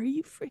turd. Are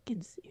you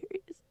freaking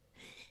serious?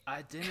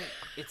 I didn't...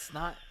 It's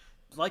not...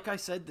 Like I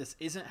said, this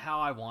isn't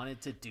how I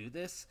wanted to do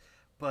this,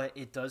 but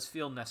it does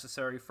feel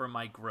necessary for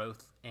my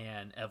growth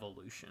and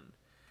evolution.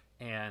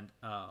 And,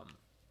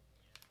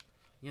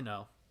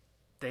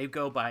 they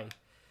go by...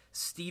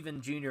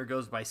 Steven Jr.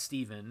 goes by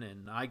Steven,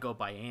 and I go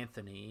by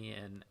Anthony,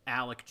 and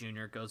Alec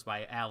Jr. goes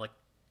by Alec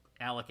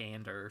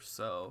Ander,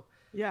 so...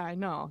 Yeah, I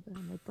know.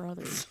 They're my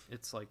brothers.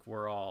 It's like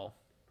we're all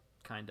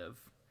kind of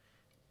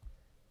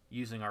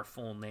using our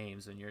full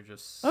names, and you're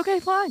just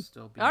Okay, fine.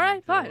 Still being All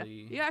right, fine.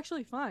 Billy. Yeah,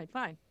 actually, fine.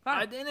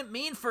 I didn't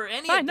mean for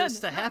any Fine, of no, this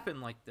to happen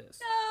like this.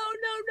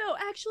 No.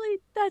 Actually,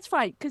 that's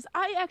fine. Because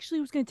I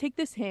actually was going to take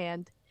this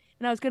hand,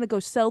 and I was going to go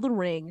sell the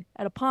ring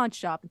at a pawn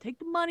shop and take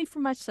the money for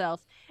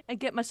myself and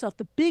get myself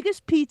the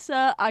biggest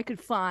pizza I could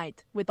find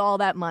with all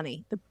that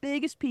money. The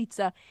biggest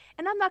pizza.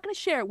 And I'm not going to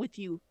share it with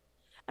you.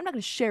 I'm not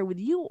going to share with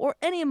you or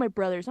any of my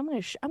brothers. I'm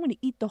going to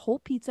eat the whole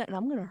pizza, and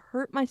I'm going to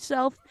hurt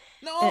myself.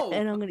 No.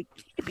 And I'm going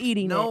to keep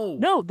eating No. it.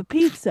 No, the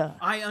pizza.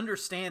 I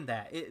understand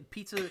that.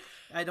 Pizza,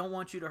 I don't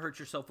want you to hurt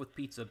yourself with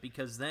pizza,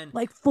 because then...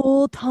 Like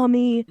full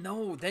tummy.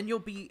 No, then you'll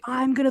be...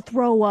 I'm going to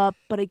throw up,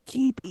 but I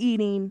keep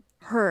eating.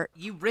 Hurt.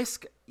 You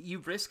risk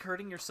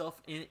hurting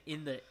yourself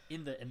in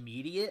the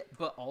immediate,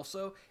 but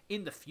also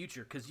in the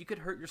future, because you could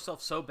hurt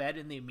yourself so bad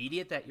in the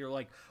immediate that you're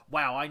like,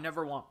 wow, I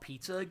never want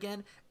pizza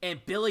again.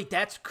 And Billy,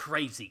 that's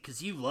crazy,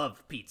 because you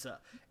love pizza.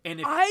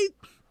 And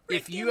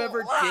if you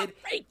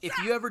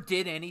ever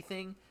did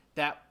anything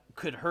that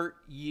could hurt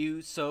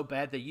you so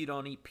bad that you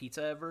don't eat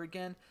pizza ever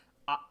again,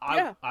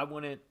 I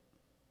wouldn't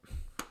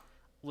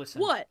listen.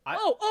 What?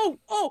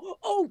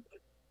 Oh,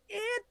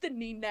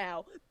 Anthony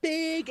now.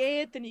 Big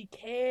Anthony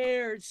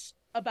cares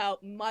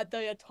about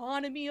the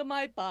autonomy of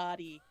my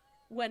body.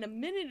 When a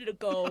minute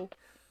ago,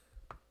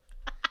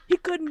 he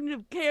couldn't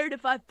have cared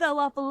if I fell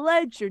off a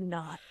ledge or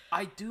not.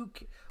 I do.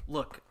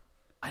 Look,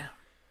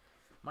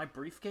 my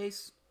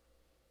briefcase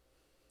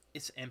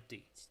is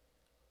empty.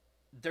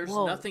 There's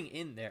nothing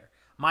in there.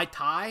 My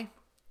tie,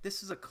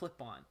 this is a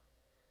clip-on.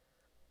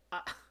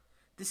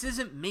 This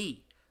isn't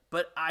me,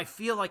 but I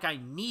feel like I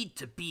need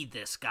to be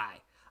this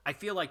guy. I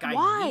feel like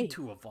I need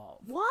to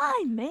evolve.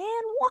 Why, man?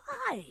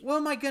 Why? What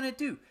am I going to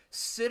do?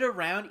 Sit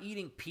around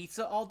eating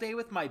pizza all day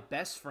with my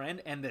best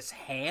friend and this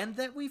hand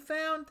that we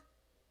found?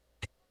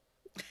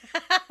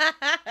 Yeah,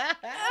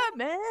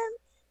 man.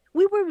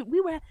 We were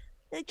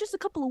just a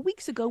couple of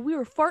weeks ago, we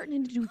were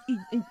farting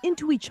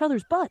into each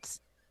other's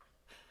butts.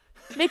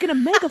 Making a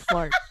mega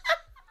fart.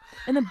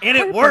 And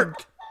it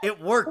worked.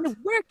 It worked. And it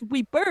worked.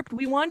 We burped.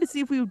 We wanted to see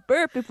if we would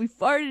burp if we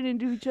farted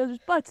into each other's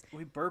butts.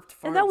 We burped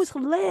farts. And that was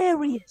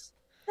hilarious.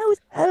 That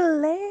was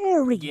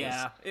hilarious.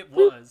 Yeah, it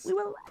was. We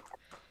were.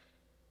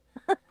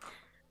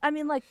 I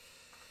mean, like,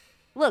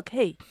 look,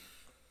 hey.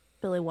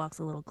 Billy walks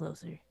a little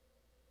closer.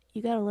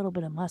 You got a little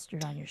bit of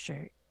mustard on your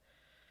shirt.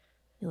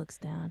 He looks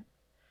down.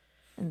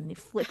 And he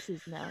flicks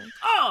his nose.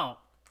 Oh!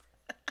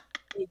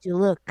 Did you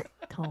look,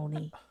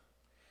 Tony?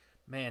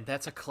 Man,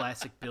 that's a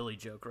classic Billy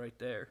joke right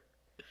there.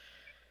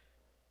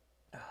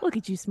 Look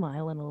at you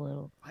smiling a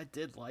little. I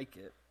did like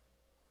it.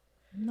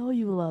 No,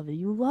 you love it.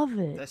 You love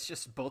it. That's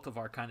just both of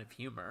our kind of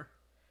humor.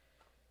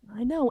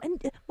 I know.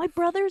 And my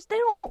brothers, they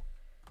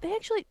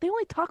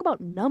only talk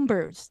about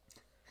numbers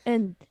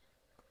and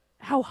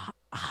how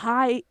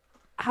high,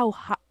 how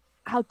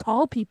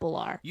tall people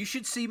are. You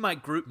should see my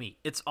group meet.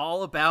 It's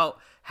all about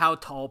how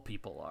tall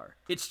people are.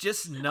 It's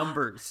just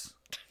numbers.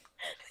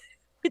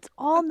 It's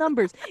all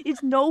numbers.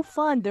 It's no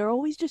fun. They're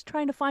always just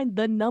trying to find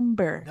the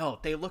number. No,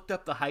 they looked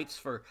up the heights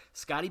for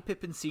Scottie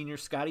Pippen Sr.,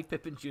 Scottie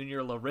Pippen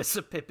Jr.,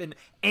 Larissa Pippen,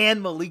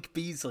 and Malik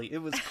Beasley. It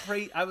was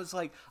great. I was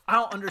like, I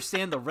don't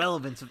understand the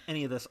relevance of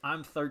any of this.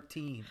 I'm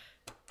 13.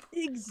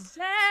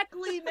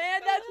 Exactly,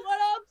 man. That's what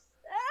I'm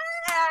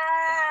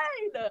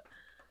saying.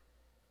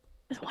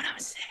 That's what I'm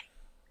saying.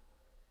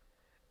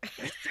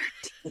 You're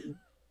 13.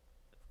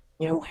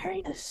 You're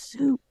wearing a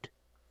suit.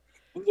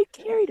 And you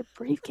carried a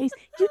briefcase.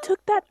 You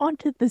took that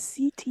onto the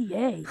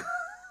CTA.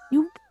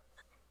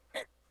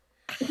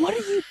 What are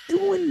you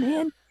doing,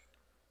 man?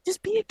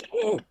 Just be a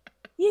kid.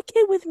 Be a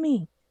kid with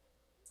me.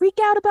 Freak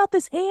out about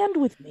this hand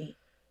with me.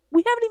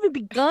 We haven't even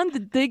begun to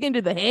dig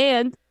into the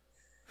hand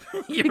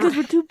because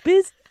we're too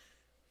busy.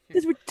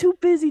 Because we're too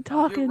busy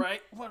talking. You're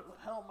right. What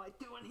the hell am I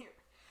doing here?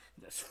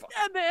 This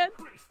fucking man.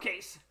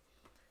 briefcase.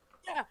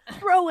 Yeah,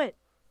 throw it.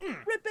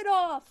 Rip it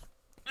off.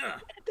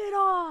 Rip it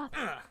off.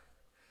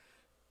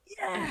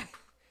 Yeah.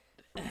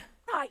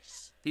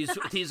 Nice.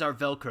 These are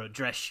Velcro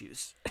dress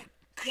shoes.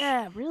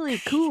 Yeah, really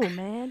cool,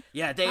 man.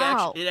 Yeah,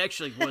 it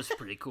actually was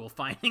pretty cool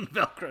finding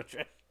Velcro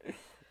dress.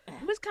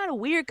 It was kind of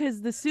weird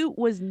because the suit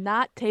was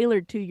not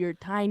tailored to your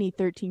tiny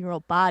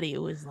 13-year-old body.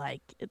 It was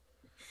like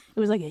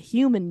a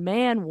human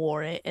man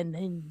wore it, and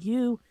then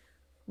you.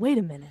 Wait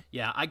a minute.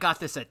 Yeah, I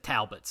got this at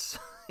Talbot's.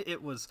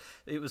 It was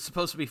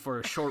supposed to be for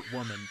a short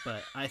woman,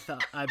 but I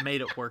thought I made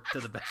it work to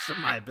the best of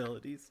my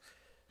abilities.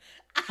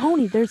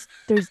 Tony, there's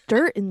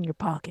dirt in your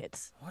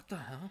pockets. What the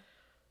hell?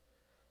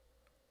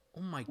 Oh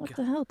my god. What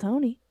the hell,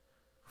 Tony?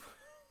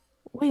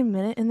 Wait a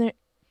minute, and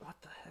What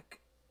the heck?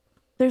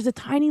 there's a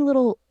tiny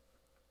little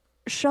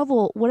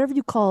shovel, whatever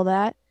you call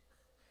that.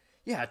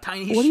 Yeah,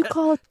 tiny What do you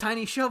call it?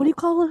 Tiny shovel. What do you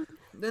call it?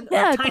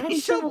 Yeah, a tiny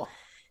shovel.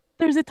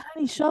 There's a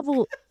tiny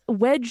shovel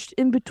wedged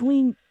in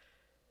between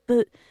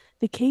the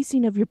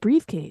casing of your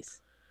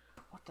briefcase.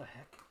 What the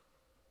heck?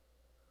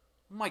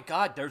 Oh my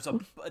god, there's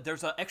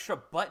a extra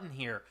button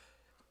here.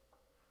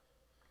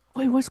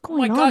 Wait, what's Oh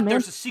my going god, on, man?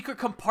 there's a secret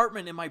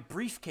compartment in my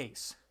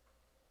briefcase.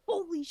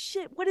 Holy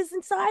shit, what is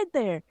inside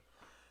there?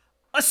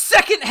 A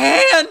second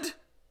hand!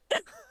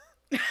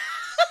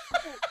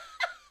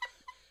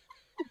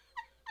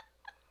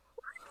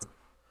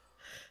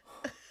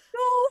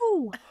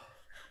 No!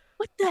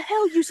 What the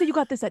hell? You said you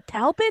got this at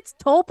Talbot's?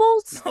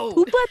 Tolbo's? No,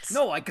 Pooput's?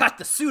 no, I got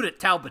the suit at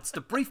Talbot's.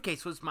 The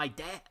briefcase was my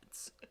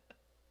dad's.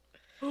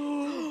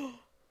 Tony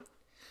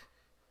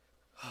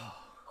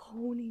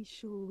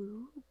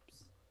Shalhoub.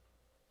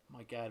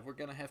 My god, we're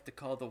gonna have to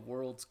call the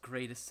world's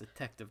greatest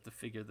detective to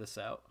figure this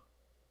out.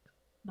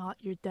 Not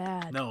your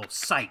dad. No,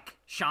 psych.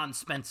 Sean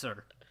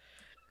Spencer.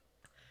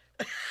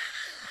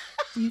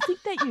 Do you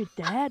think that your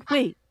dad...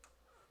 Wait.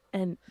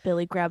 And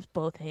Billy grabs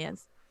both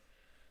hands.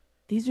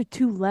 These are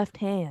two left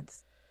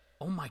hands.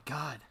 Oh my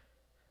god.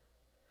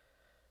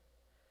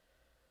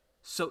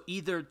 So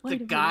either Wait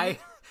the a guy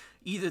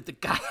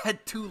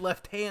had two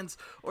left hands,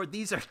 or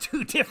these are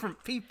two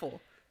different people.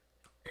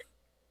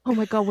 Oh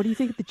my god, what do you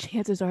think the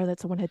chances are that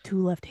someone had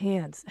two left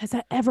hands? Has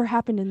that ever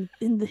happened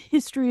in the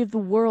history of the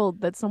world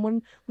that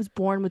someone was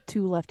born with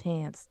two left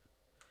hands?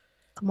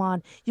 Come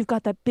on, you've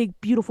got that big,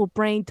 beautiful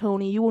brain,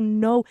 Tony. You will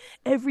know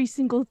every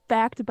single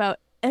fact about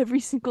every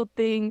single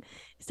thing.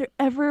 Is there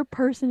ever a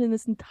person in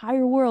this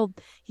entire world?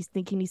 He's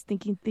thinking, he's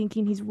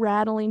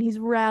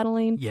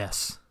rattling.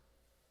 Yes.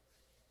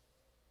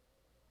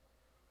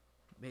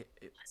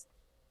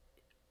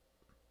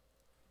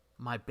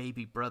 My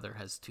baby brother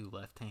has two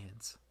left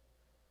hands.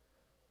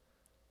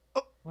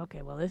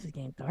 Okay, well, this is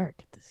getting dark.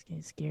 This is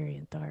getting scary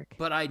and dark.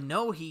 But I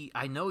know he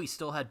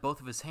still had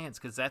both of his hands,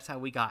 because that's how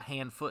we got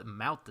hand, foot, and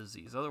mouth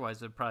disease.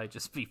 Otherwise, it'd probably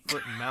just be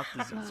foot and mouth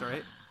disease,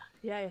 right?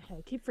 Yeah,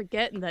 I keep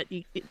forgetting that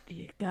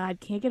God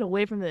can't get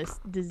away from this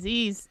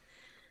disease.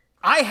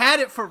 I had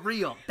it for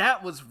real.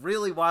 That was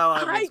really while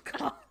I was...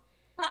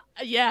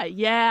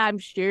 Yeah, I'm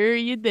sure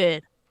you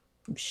did.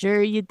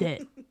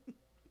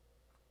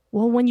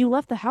 Well, when you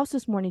left the house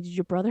this morning, did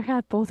your brother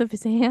have both of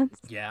his hands?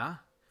 Yeah.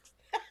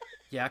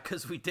 Yeah,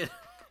 because we did...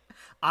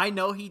 I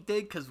know he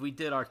did, because we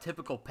did our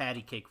typical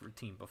patty cake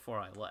routine before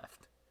I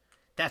left.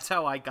 That's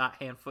how I got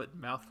hand, foot,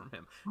 and mouth from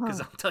him, because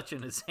I'm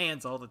touching his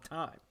hands all the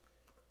time.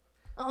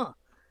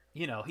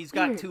 You know, he's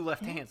got two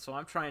left hands, so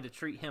I'm trying to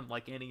treat him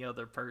like any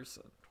other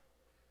person.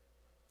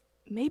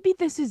 Maybe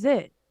this is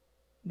it.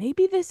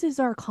 Maybe this is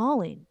our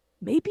calling.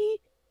 Maybe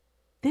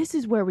this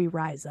is where we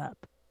rise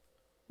up.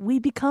 We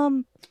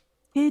become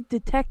kid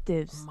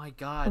detectives. Oh my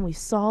god. And we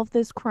solve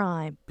this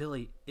crime.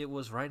 Billy, it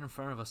was right in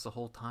front of us the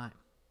whole time.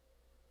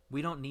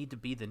 We don't need to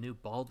be the new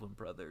Baldwin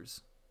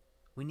brothers.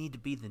 We need to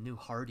be the new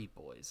Hardy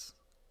Boys.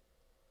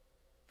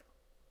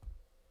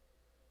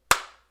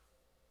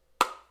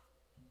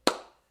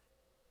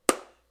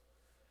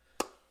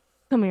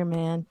 Come here,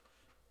 man.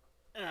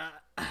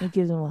 He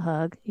gives him a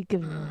hug.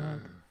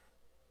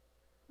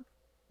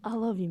 I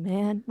love you,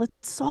 man. Let's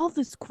solve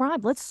this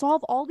crime. Let's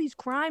solve all these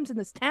crimes in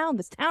this town.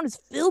 This town is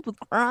filled with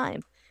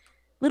crime.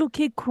 Little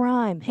kid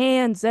crime.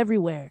 Hands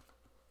everywhere.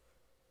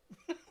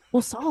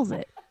 We'll solve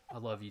it. I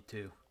love you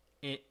too.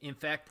 In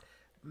fact,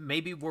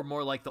 maybe we're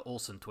more like the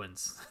Olsen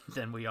twins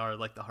than we are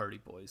like the Hardy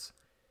Boys.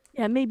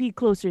 Yeah, maybe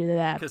closer to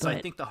that. Because I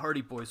think the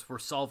Hardy Boys were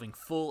solving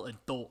full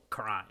adult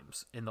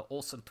crimes, and the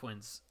Olsen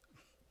twins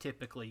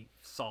typically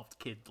solved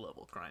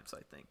kid-level crimes,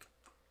 I think.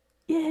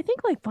 Yeah, I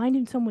think like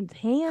finding someone's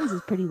hands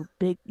is pretty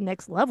big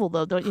next level,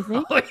 though, don't you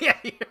think? Oh, yeah.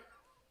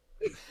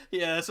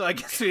 Yeah, so I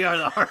guess we are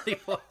the Hardy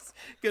Boys.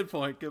 Good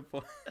point.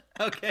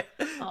 Okay,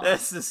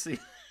 that's the scene.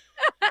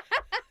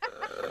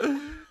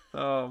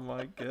 Oh,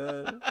 my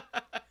God.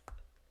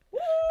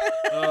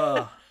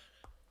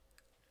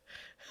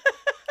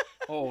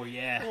 Oh,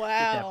 yeah.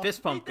 Wow. Get that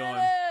fist pump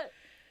going.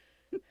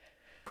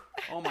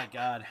 Oh, my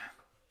God.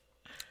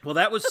 Well,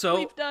 that was so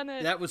We've done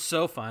it. That was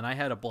so fun. I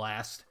had a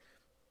blast.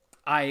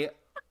 I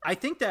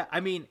think that,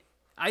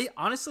 I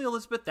honestly,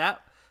 Elizabeth,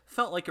 that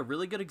felt like a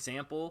really good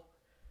example,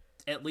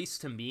 at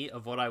least to me,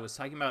 of what I was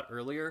talking about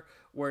earlier,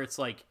 where it's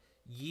like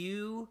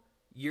your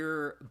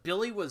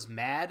Billy was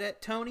mad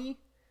at Tony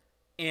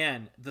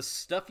and the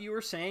stuff you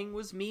were saying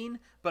was mean,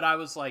 but I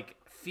was like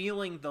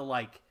feeling the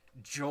like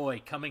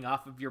joy coming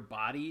off of your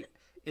body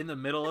in the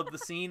middle of the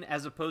scene,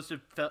 as opposed to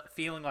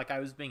feeling like I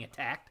was being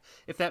attacked.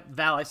 If that,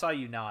 Val, I saw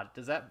you nod.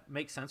 Does that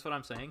make sense what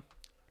I'm saying?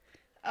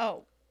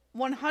 Oh,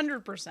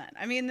 100%.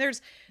 I mean,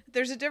 there's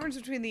a difference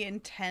between the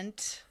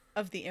intent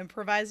of the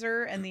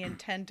improviser and the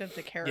intent of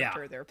the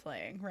character they're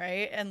playing,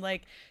 right? And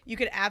like you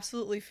could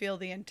absolutely feel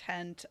the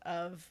intent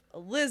of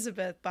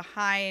Elizabeth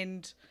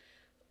behind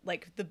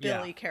like the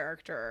Billy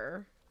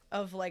character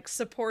of like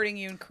supporting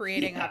you and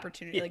creating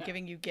opportunity, like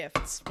giving you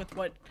gifts with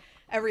what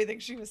everything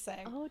she was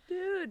saying. Oh,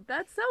 dude,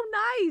 that's so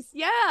nice.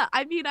 Yeah,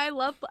 I mean,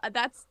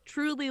 that's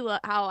truly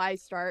how I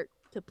start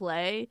to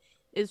play,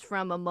 is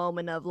from a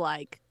moment of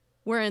like,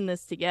 we're in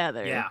this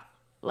together. Yeah.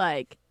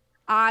 Like,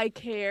 I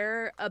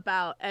care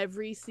about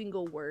every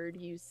single word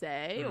you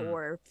say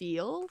or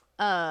feel,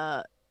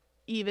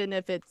 even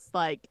if it's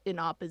like in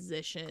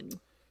opposition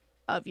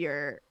of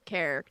your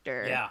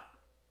character. Yeah.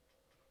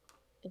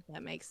 If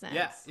that makes sense.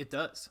 Yeah, it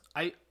does.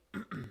 I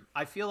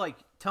feel like,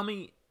 tell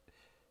me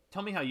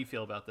how you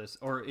feel about this,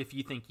 or if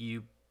you think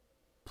you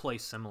play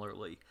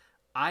similarly.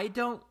 I,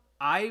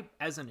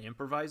 as an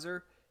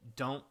improviser,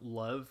 don't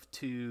love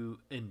to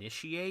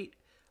initiate.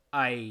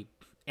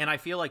 And I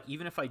feel like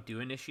even if I do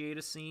initiate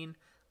a scene,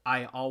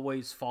 I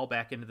always fall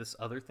back into this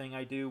other thing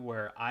I do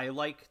where I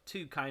like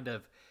to kind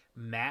of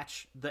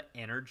match the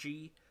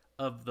energy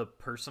of the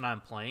person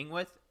I'm playing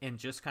with, and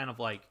just kind of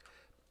like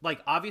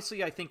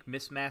obviously I think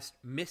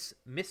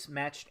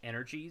mismatched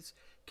energies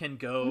can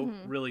go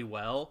really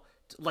well.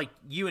 Like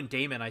you and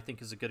Damon, I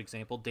think, is a good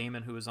example.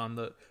 Damon, who was on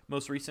the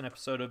most recent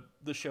episode of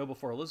the show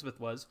before Elizabeth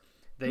was.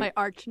 My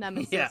arch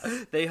nemesis. Yeah,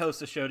 they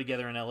host a show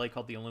together in LA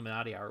called the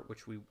Illuminati Hour,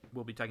 which we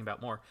will be talking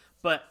about more.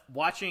 But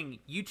watching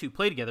you two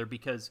play together,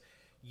 because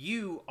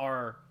you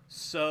are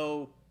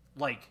so,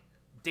 like,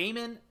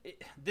 Damon,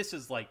 this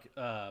is like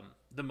the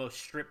most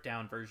stripped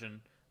down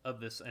version of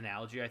this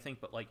analogy, I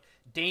think, but like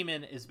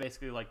Damon is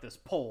basically like this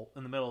pole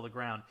in the middle of the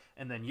ground,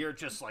 and then you're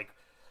just like,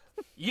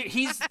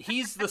 he's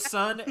the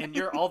sun, and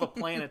you're all the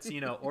planets,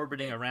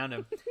 orbiting around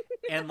him.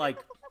 And like,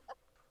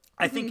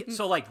 I think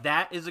so, like,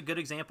 that is a good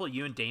example.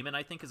 You and Damon,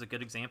 I think, is a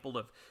good example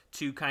of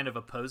two kind of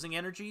opposing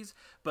energies.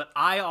 But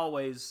I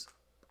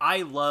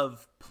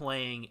love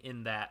playing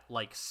in that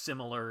like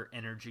similar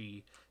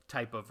energy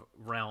type of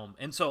realm.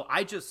 And so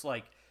I just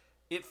like,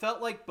 it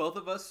felt like both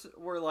of us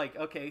were like,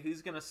 okay,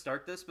 who's gonna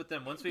start this? But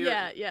then once we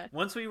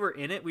were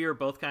in it, we were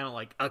both kind of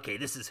like, okay,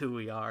 this is who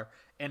we are.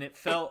 And it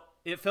felt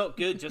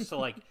good just to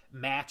like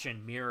match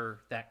and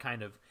mirror that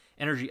kind of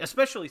energy,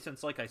 especially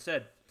since, like I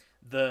said,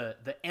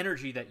 the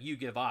energy that you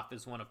give off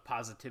is one of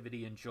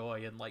positivity and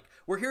joy, and like,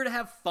 we're here to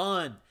have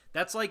fun.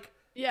 That's like,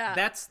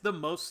 that's the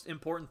most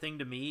important thing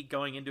to me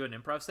going into an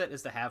improv set,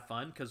 is to have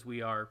fun, because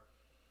we are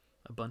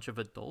a bunch of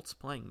adults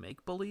playing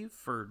make-believe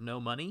for no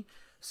money.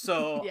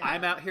 So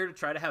I'm out here to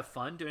try to have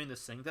fun doing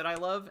this thing that I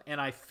love,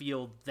 and I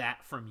feel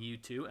that from you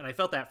too, and I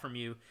felt that from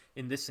you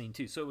in this scene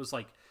too. So it was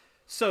like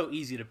so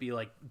easy to be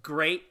like,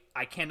 great,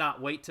 I cannot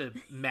wait to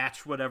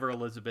match whatever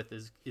Elizabeth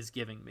is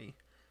giving me.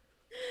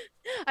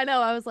 I know.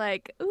 I was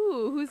like,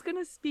 ooh, who's going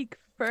to speak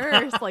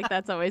first? Like,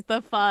 that's always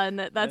the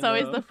fun. That's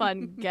always the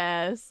fun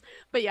guess.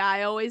 But yeah,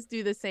 I always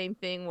do the same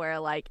thing where,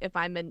 like, if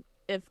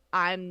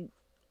I'm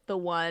the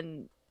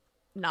one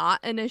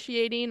not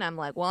initiating, I'm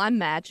like, well, I'm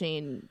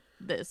matching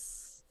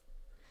this.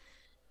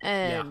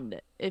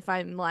 And if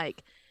I'm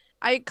like,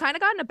 I kind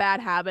of got in a bad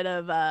habit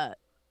of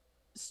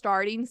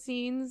starting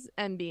scenes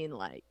and being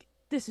like,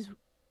 this is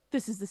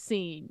this is the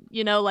scene,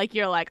 you know, like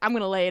you're like, I'm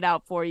gonna lay it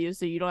out for you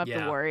so you don't have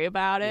Yeah. to worry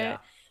about it. Yeah.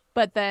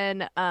 But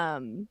then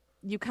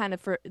you kind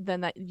of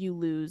then that you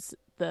lose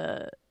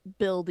the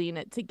building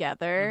it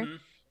together Mhm.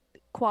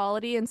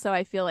 quality. And so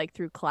I feel like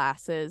through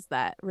classes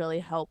that really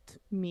helped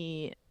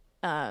me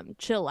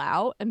chill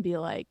out and be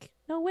like,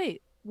 no,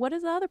 wait, what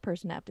does the other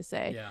person have to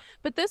say? Yeah.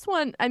 But this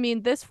one, I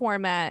mean, this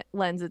format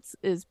lens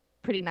is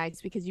pretty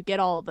nice because you get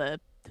all the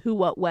who,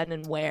 what, when,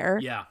 and where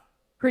Yeah.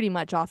 pretty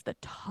much off the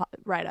top,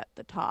 right at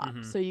the top.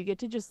 Mhm. So you get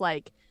to just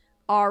like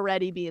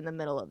already be in the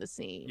middle of the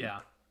scene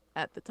Yeah.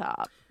 at the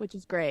top, which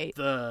is great.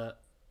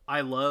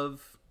 I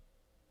love.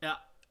 Yeah,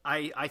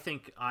 I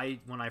think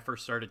when I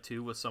first started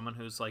too was someone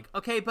who's like,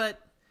 okay,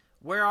 but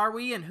where are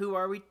we and who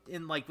are we?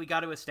 And like we got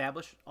to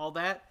establish all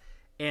that.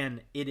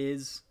 And it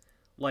is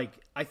like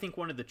I think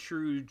one of the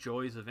true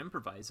joys of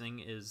improvising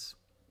is,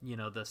 you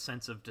know, the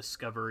sense of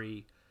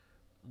discovery,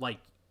 like,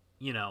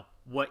 you know,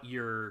 what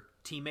your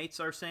teammates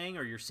are saying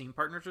or your scene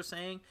partners are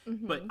saying.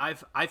 But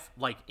I've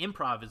like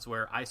improv is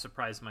where I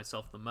surprise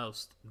myself the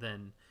most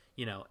than,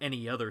 you know,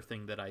 any other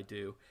thing that I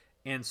do.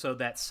 And so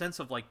that sense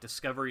of like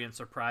discovery and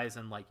surprise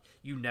and like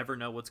you never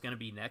know what's going to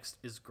be next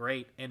is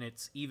great. And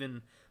it's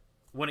even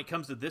when it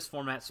comes to this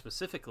format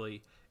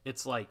specifically,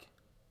 it's like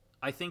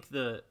I think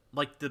the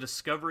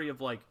discovery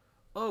of like,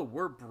 oh,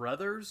 we're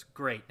brothers,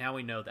 great, now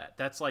we know that.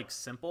 That's like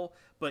simple,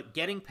 but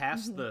getting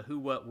past the who,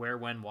 what, where,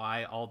 when,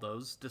 why, all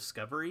those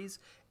discoveries,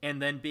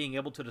 and then being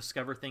able to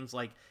discover things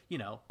like, you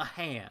know, a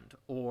hand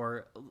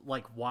or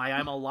like why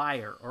I'm a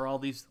liar or all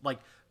these, like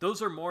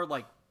those are more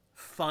like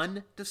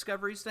fun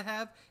discoveries to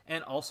have,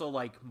 and also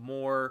like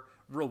more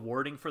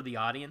rewarding for the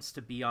audience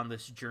to be on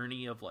this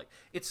journey of like,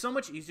 it's so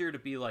much easier to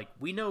be like,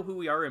 we know who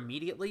we are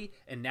immediately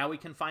and now we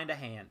can find a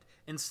hand,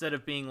 instead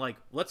of being like,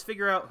 let's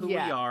figure out who we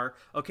are.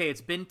 Okay,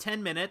 it's been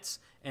 10 minutes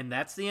and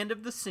that's the end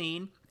of the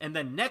scene, and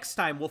then next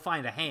time we'll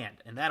find a hand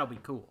and that'll be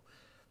cool.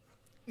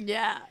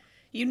 Yeah.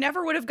 You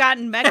never would have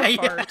gotten Mega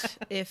Fart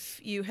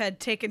if you had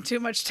taken too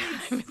much time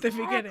at the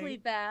Exactly, beginning.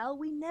 Val.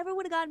 We never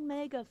would have gotten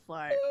Mega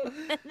Fart.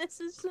 And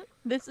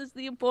this is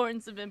the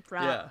importance of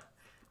improv. Yeah,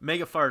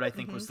 Mega Fart I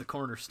think was the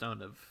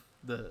cornerstone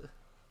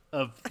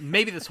of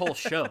maybe this whole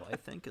show. I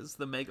think is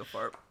the Mega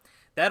Fart.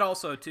 That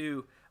also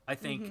too, I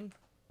think,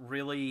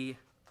 really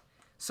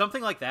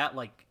something like that,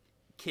 like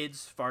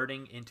kids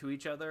farting into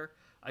each other.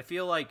 I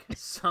feel like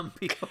some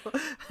people.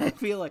 I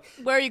feel like.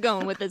 Where are you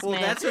going with this, Well,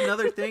 man? that's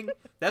another thing.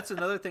 That's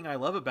another thing I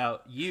love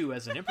about you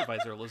as an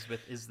improviser,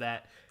 Elizabeth, is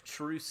that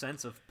true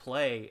sense of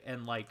play.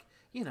 And like,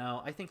 you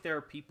know, I think there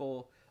are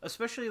people,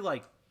 especially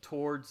like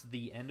towards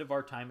the end of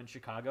our time in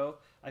Chicago,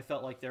 I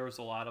felt like there was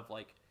a lot of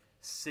like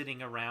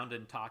sitting around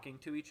and talking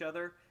to each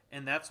other.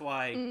 And that's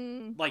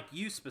why, like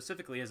you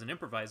specifically as an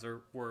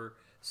improviser, were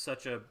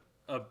such a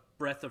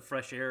breath of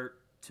fresh air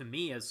to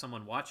me as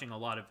someone watching a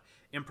lot of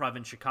improv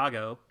in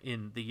Chicago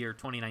in the year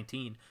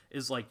 2019.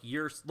 Is like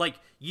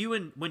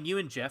when you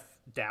and Jeff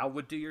Dow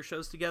would do your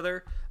shows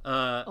together.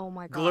 Oh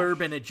my gosh.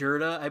 Glurb and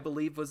Ajurda, I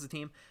believe, was the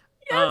team.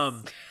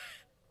 Yes.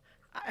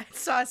 I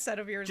saw a set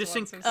of yours Just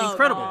once.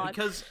 incredible, God.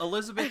 because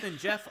Elizabeth and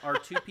Jeff are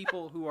two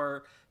people who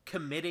are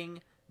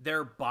committing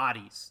their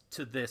bodies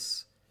to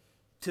this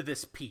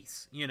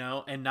piece, you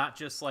know, and not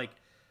just like,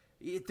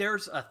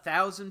 there's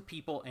 1,000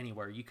 people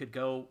anywhere you could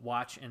go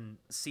watch and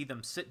see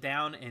them sit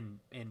down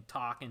and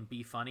talk and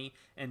be funny,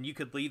 and you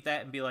could leave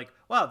that and be like,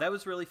 wow, that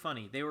was really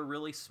funny, they were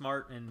really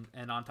smart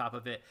and on top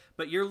of it.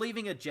 But you're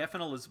leaving a Jeff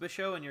and Elizabeth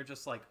show and you're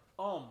just like,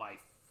 oh my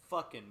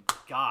fucking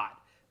god,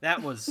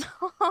 that was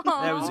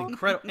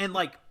incredible. And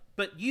like,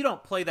 but you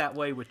don't play that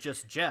way with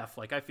just Jeff.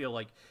 Like, I feel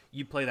like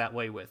you play that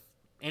way with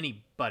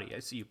anybody I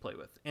see you play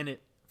with, and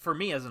it, for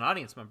me as an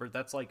audience member,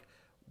 that's like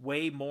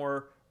way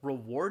more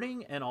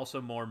rewarding and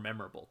also more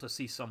memorable to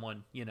see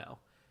someone, you know,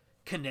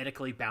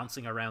 kinetically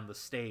bouncing around the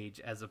stage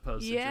as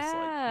opposed to just like, you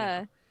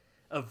know,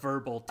 a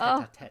verbal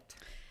tete-a-tete.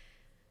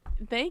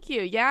 Thank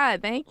you. Yeah,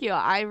 thank you.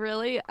 I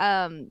really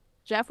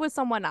Jeff was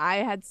someone I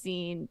had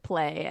seen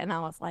play, and I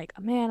was like,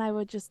 man, I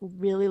would just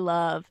really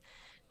love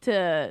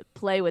to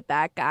play with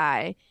that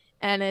guy.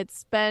 And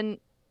it's been,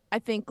 I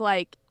think,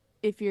 like,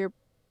 if you're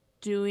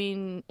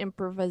doing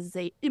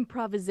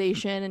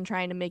improvisation and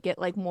trying to make it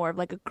like more of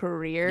like a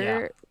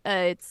career,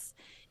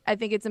 I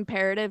think it's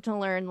imperative to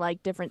learn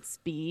like different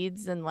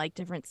speeds and like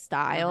different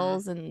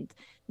styles and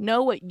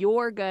know what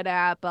you're good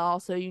at, but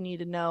also you need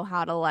to know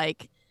how to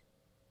like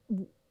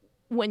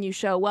when you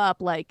show up,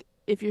 like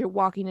if you're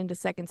walking into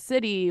Second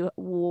City,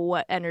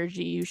 what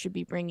energy you should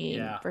be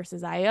bringing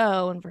versus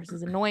IO and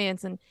versus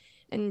annoyance.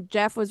 And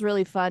Jeff was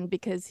really fun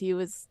because it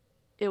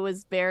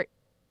was very,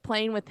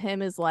 playing with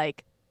him is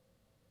like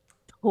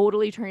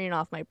totally turning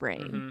off my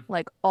brain,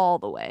 like all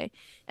the way.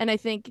 And I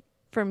think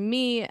for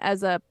me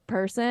as a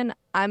person,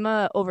 I'm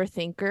a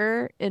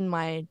overthinker in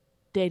my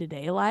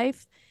day-to-day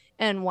life,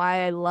 and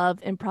why I love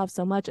improv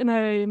so much, and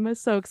I'm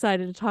so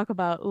excited to talk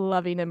about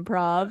loving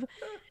improv,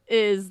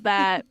 is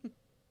that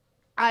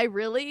I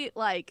really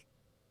like,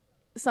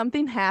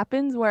 something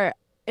happens where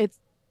it's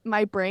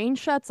my brain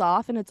shuts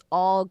off and it's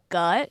all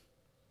gut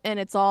and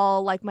it's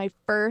all like my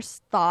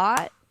first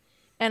thought.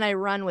 and I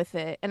run with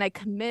it and I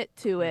commit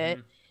to it.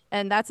 Mhm.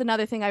 And that's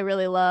another thing I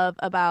really love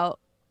about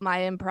my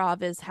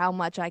improv is how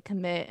much I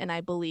commit and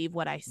I believe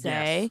what I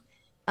say.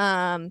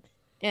 And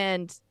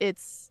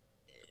it's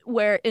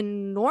where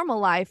in normal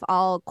life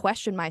I'll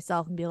question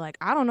myself and be like,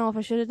 I don't know if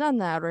I should have done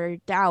that, or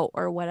doubt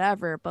or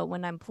whatever. But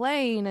when I'm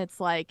playing, it's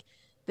like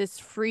this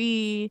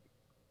just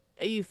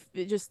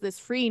this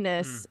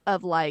freeness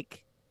of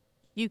like,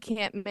 you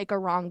can't make a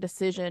wrong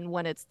decision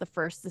when it's the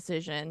first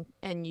decision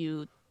and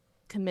you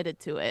committed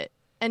to it.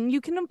 And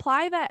you can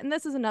apply that. And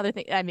this is another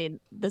thing. I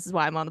mean, this is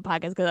why I'm on the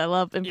podcast, because I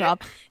love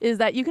improv, is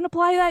that you can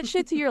apply that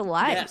shit to your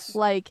life. Yes.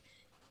 Like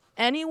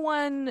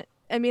anyone,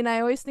 I mean, I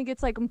always think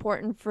it's like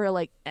important for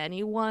like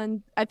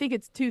anyone. I think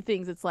it's two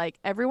things. It's like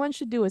everyone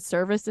should do a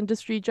service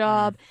industry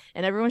job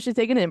and everyone should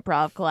take an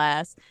improv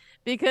class,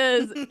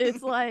 because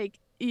it's like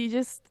you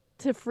just,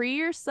 to free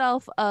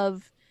yourself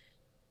of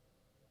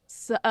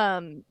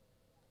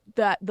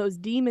that those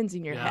demons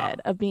in your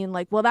head of being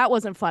like, well, that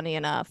wasn't funny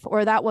enough,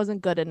 or that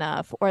wasn't good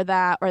enough, or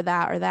that or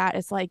that or that.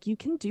 It's like you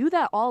can do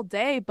that all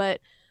day, but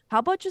how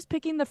about just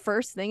picking the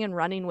first thing and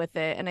running with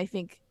it? And I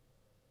think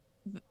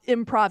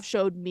improv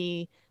showed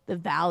me the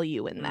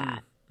value in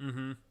that.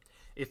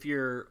 If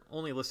you're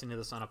only listening to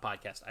this on a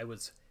podcast, I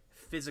was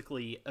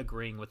physically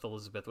agreeing with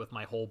Elizabeth with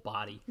my whole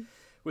body,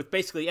 with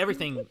basically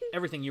everything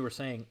you were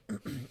saying.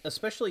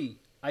 Especially,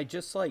 I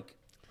just like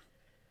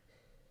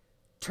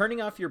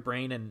turning off your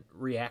brain and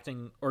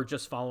reacting, or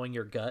just following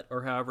your gut,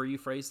 or however you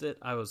phrased it.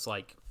 I was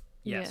like,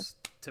 yes,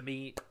 to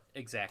me,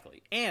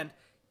 exactly. And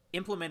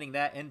implementing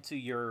that into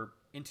your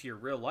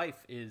real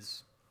life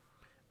is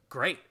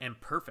great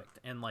and perfect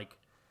and like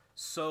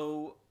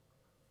so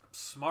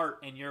smart.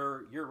 And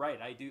you're right.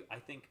 I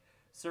think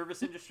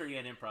service industry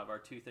and improv are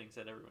two things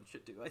that everyone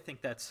should do. I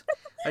think that's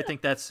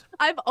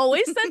I've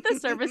always said the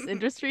service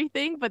industry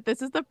thing, but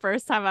this is the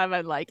first time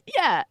I'm like,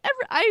 yeah,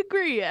 I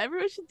agree.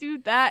 Everyone should do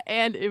that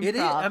and improv. It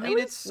is. I mean,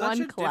 it's such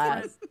one a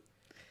class. different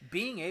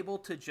being able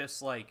to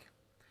just like,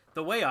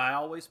 the way I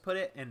always put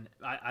it, and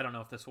I don't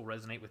know if this will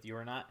resonate with you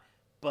or not,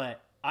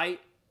 but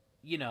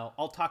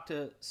I'll talk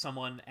to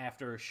someone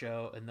after a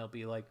show and they'll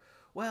be like,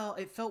 well,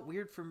 it felt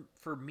weird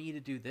for me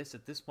to do this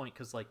at this point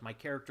because like my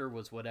character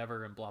was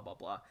whatever and blah blah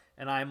blah,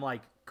 and I'm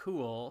like,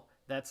 cool,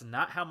 that's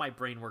not how my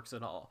brain works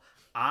at all.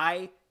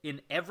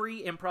 In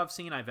every improv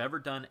scene I've ever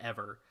done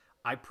ever,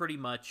 I pretty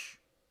much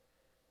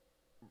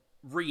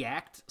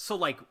react. So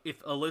like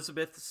if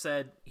Elizabeth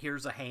said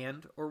here's a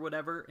hand or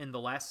whatever in the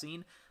last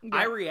scene,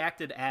 I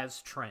reacted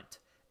as Trent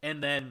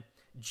and then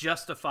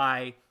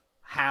justify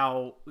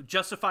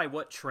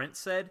what Trent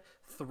said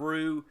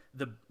through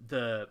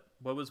the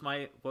what was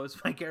my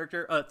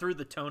character through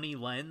the Tony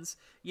lens,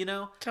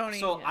 Tony.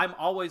 So I'm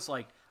always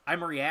like,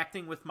 I'm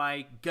reacting with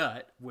my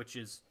gut, which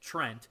is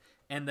Trent,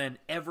 and then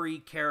every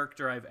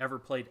character I've ever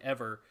played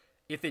ever,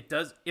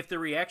 if the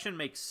reaction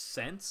makes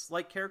sense,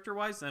 like character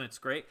wise, then it's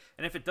great.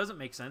 And if it doesn't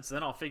make sense,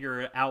 then I'll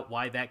figure out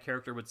why that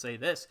character would say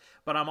this.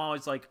 But I'm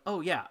always like,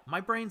 oh yeah, my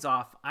brain's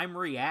off. I'm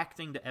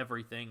reacting to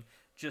everything,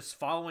 just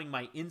following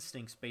my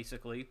instincts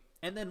basically.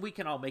 And then we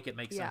can all make it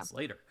make sense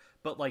later.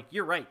 But like,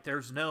 you're right.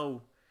 There's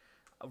no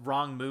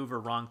wrong move or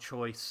wrong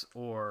choice,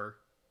 or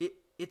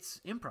it's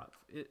improv.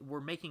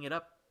 We're making it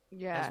up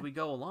as we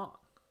go along.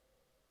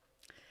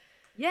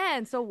 Yeah,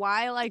 and so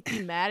why like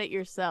be mad at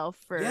yourself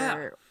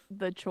for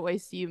the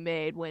choice you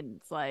made when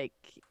it's like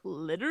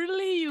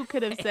literally you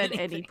could have said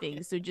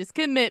anything. So just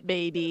commit,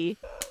 baby.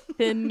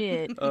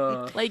 Commit.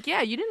 Like,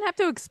 yeah, you didn't have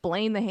to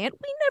explain the hand.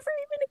 We never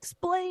even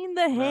explained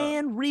the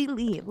hand,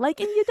 really. Like,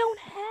 and you don't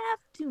have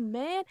to,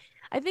 man.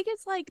 I think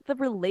it's like the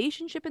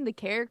relationship and the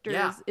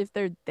characters, if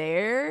they're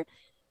there,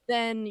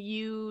 then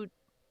you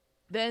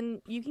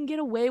can get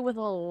away with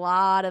a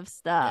lot of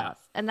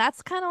stuff. And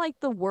that's kind of like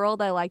the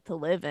world I like to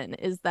live in,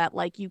 is that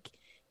like you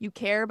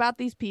care about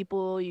these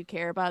people, you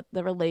care about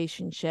the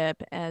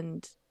relationship,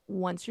 and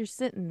once you're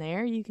sitting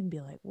there, you can be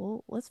like,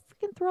 well, let's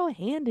freaking throw a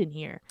hand in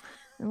here.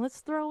 And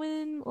let's throw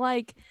in,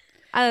 like,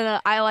 I don't know.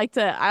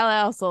 I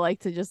also like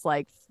to just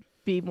like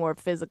be more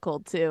physical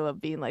too,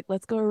 of being like,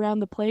 let's go around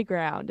the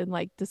playground and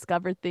like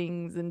discover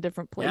things in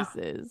different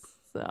places.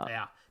 So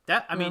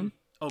mean,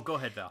 go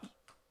ahead, Val.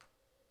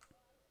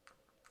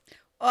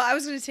 Well, I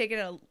was going to take it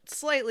a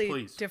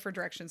slightly different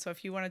direction. So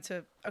if you wanted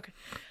to, okay.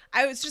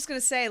 I was just going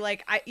to say,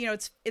 like,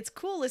 it's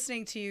cool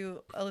listening to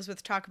you,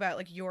 Elizabeth, talk about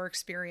like your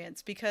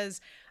experience, because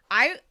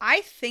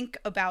I think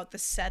about the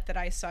set that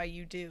I saw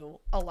you do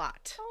a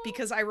lot,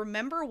 because I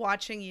remember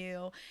watching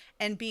you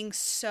and being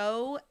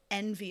so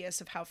envious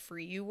of how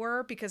free you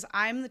were, because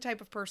I'm the type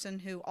of person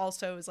who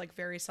also is like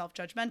very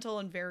self-judgmental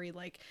and very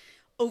like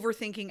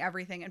overthinking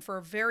everything. And for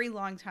a very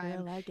long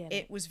time,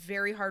 it was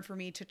very hard for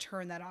me to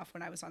turn that off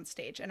when I was on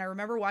stage. And I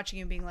remember watching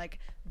you being like,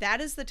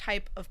 that is the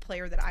type of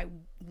player that I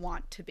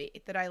want to be,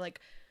 that I like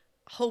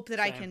hope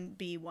that I can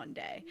be one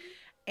day.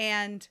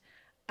 And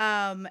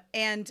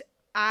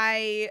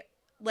I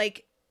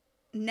like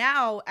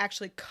now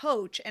actually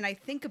coach, and I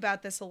think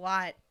about this a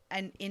lot,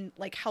 and in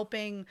like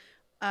helping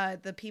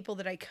the people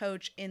that I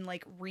coach in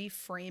like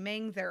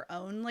reframing their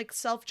own like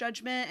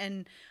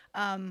self-judgment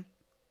and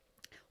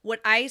what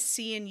I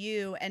see in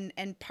you,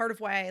 and part of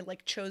why I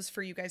like chose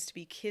for you guys to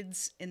be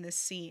kids in this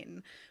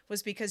scene,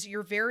 was because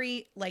you're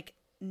very like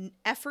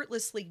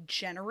effortlessly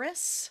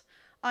generous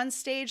on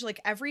stage. Like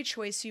every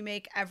choice you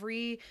make,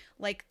 every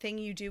like thing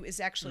you do is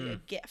actually a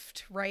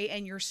gift, right?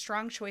 And your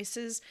strong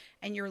choices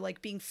and your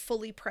like being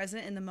fully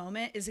present in the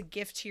moment is a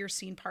gift to your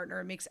scene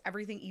partner. It makes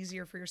everything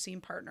easier for your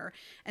scene partner.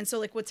 And so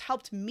like what's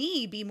helped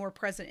me be more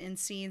present in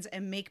scenes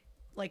and make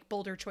like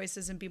bolder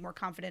choices and be more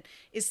confident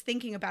is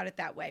thinking about it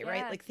that way,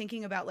 right? Like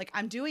thinking about like,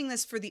 I'm doing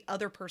this for the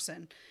other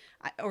person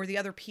or the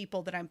other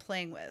people that I'm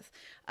playing with.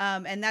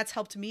 And that's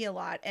helped me a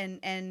lot.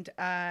 And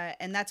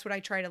that's what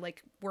I try to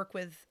like work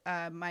with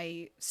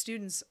my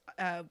students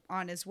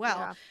on as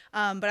well.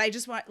 But I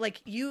just want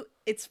like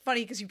it's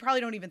funny because you probably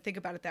don't even think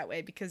about it that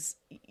way because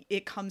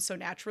it comes so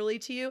naturally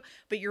to you,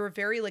 but you're a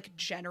very like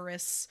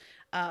generous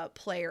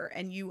player,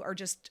 and you are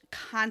just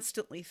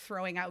constantly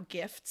throwing out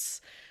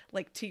gifts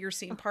like to your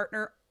scene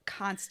partner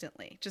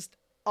constantly, just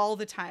all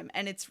the time.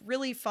 And it's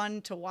really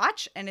fun to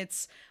watch, and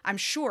it's, I'm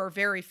sure,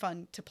 very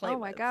fun to play with.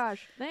 Oh my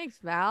gosh. Thanks,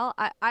 Val.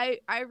 I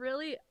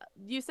really,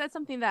 you said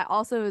something that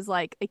also is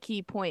like a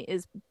key point,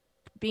 is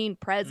being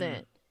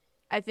present.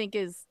 I think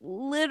is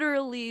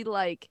literally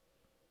like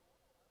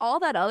all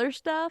that other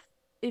stuff.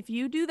 If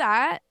you do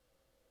that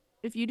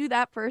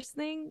first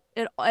thing,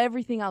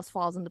 everything else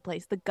falls into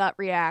place. The gut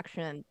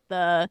reaction,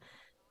 the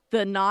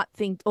not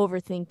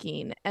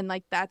overthinking. And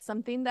like that's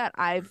something that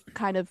I've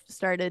kind of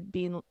started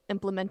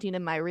implementing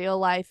in my real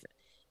life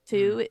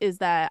too, is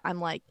that I'm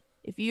like,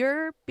 if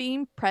you're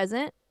being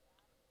present,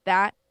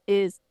 that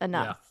is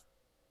enough.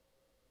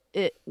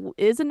 It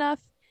is enough,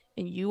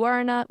 and you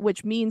are enough,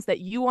 which means that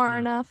you are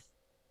enough,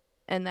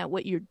 and that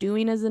what you're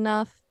doing is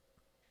enough.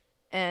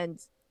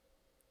 And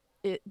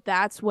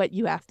that's what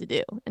you have to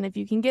do. And if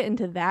you can get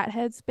into that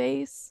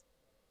headspace,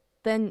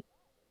 then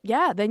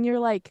you're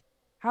like,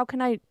 how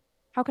can I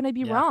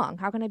be wrong?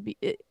 How can I be,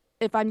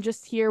 if I'm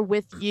just here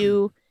with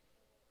you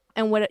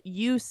and what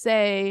you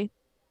say,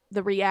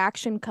 the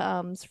reaction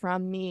comes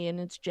from me and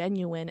it's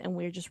genuine, and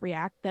we're just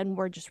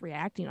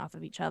reacting off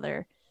of each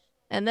other.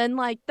 And then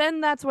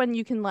that's when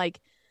you can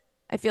like,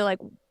 I feel like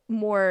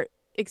more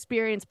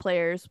experienced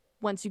players,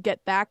 once you get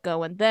that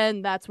going,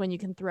 then that's when you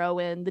can throw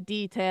in the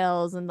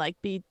details and like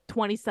be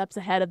 20 steps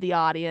ahead of the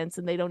audience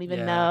and they don't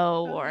even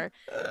know, or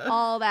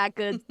all that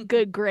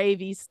good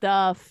gravy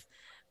stuff.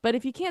 But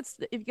if you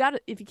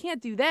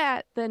can't do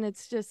that, then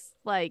it's just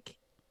like,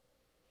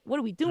 what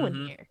are we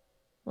doing here?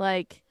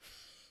 Like,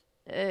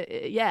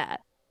 I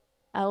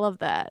love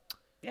that.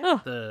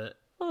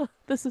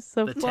 This is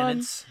so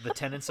fun. The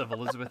tenets of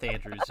Elizabeth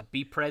Andrews: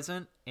 be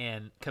present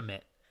and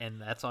commit, and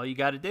that's all you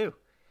got to do.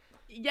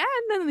 Yeah,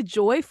 and then the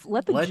joy,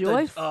 let the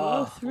joy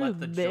flow through. Let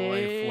the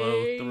joy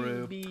flow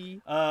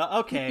through.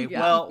 Okay,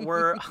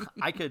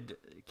 I could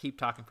keep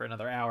talking for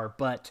another hour,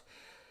 but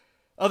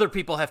other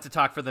people have to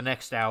talk for the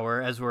next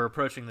hour as we're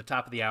approaching the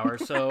top of the hour.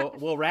 So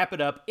we'll wrap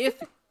it up.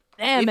 If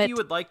you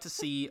would like to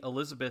see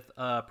Elizabeth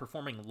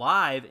performing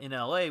live in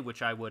LA,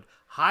 which I would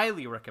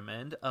highly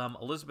recommend,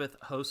 Elizabeth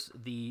hosts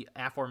the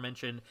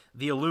aforementioned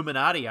The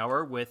Illuminati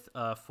Hour with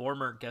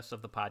former guests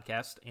of the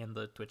podcast and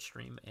the Twitch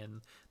stream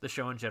and the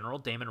show in general,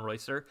 Damon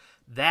Royster.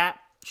 That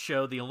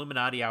show, The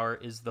Illuminati Hour,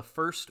 is the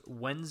first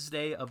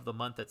Wednesday of the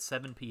month at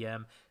 7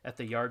 p.m. at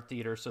the Yard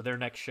Theater. So their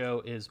next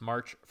show is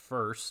March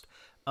 1st.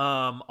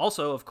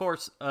 Also, of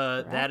course,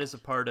 that is a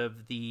part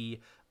of the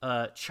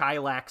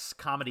Chilax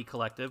Comedy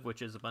Collective,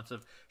 which is a bunch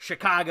of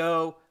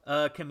Chicago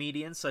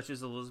comedians such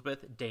as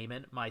Elizabeth,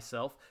 Damon,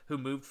 myself, who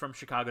moved from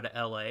Chicago to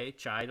LA.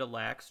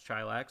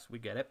 Chilax, we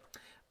get it.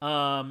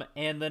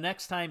 And the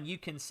next time you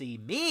can see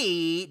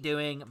me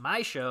doing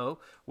my show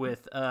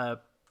with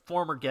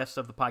former guests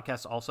of the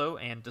podcast also,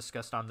 and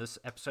discussed on this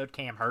episode,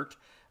 Cam Hurt.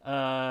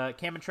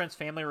 Cam and Trent's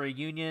Family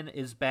Reunion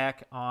is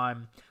back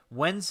on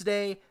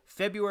Wednesday,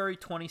 February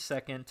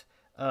 22nd.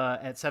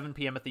 At 7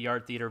 p.m. at the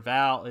Yard Theater.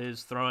 Val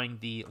is throwing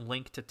the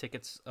link to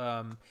tickets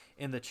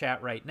in the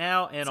chat right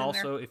now. And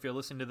also, if you're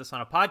listening to this on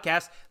a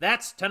podcast,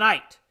 that's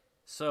tonight.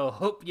 So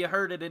hope you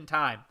heard it in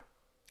time.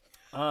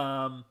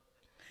 Also,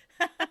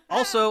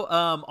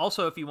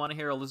 if you want to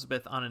hear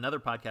Elizabeth on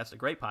another podcast, a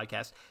great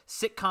podcast,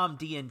 Sitcom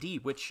D&D,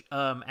 which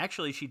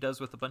actually she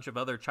does with a bunch of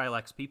other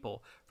Chilax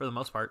people for the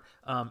most part,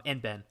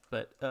 and Ben.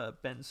 But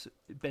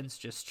Ben's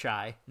just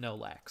Chai, no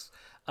lax.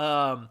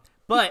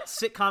 But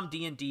Sitcom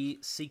D&D,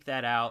 seek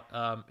that out.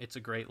 It's a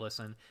great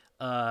listen.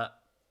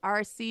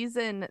 Our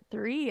season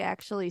 3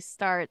 actually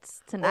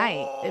starts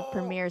tonight. It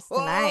premieres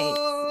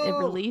tonight. It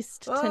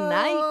released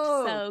tonight.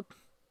 So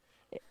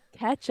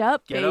catch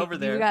up, Get over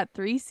there. You got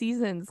 3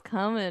 seasons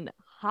coming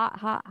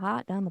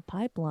hot down the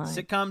pipeline.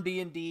 Sitcom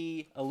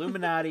D&D,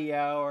 Illuminati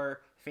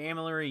Hour,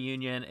 Family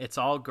Reunion. It's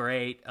all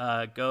great.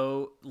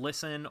 Go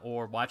listen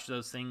or watch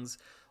those things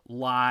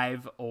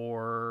live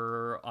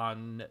or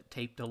on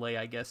tape delay,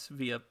 I guess,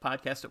 via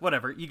podcast,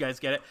 whatever, you guys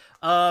get it.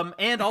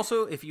 And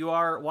also, if you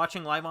are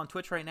watching live on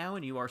Twitch right now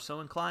and you are so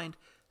inclined,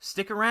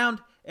 stick around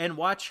and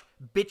watch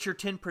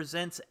Bitcherton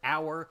Presents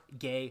Our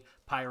Gay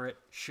Pirate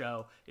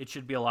Show. It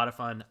should be a lot of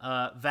fun.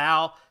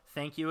 Val,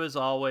 thank you as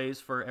always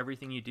for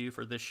everything you do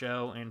for this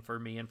show and for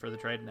me and for the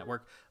Trident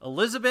Network.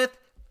 Elizabeth,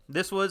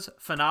 this was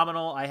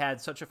phenomenal. I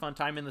had such a fun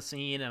time in the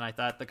scene, and I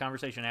thought the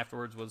conversation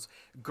afterwards was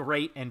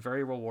great and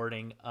very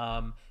rewarding.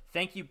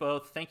 Thank you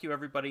both. Thank you,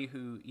 everybody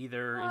who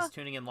either is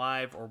tuning in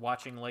live or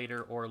watching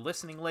later or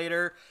listening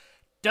later.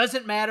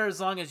 Doesn't matter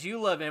as long as you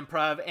love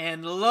improv,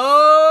 and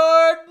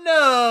Lord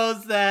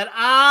knows that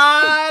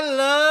I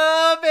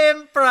love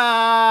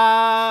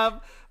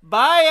improv.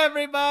 Bye,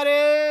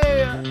 everybody.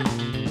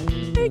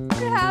 Thanks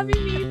for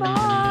having me.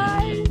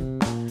 Bye.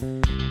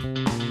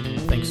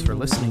 Thanks for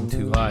listening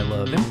to I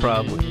Love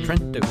Improv with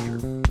Trent Dozier.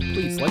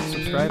 Please like,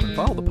 subscribe, and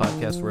follow the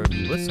podcast wherever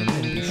you listen,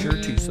 and be sure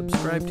to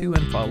subscribe to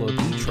and follow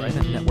the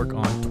Trident Network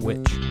on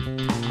Twitch.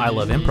 I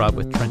Love Improv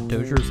with Trent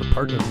Dozier is a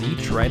part of the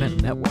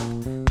Trident Network.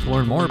 To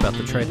learn more about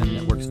the Trident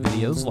Network's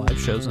videos, live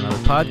shows, and other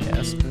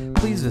podcasts,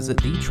 please visit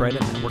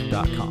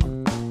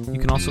thetridentnetwork.com. You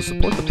can also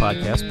support the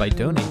podcast by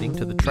donating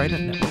to the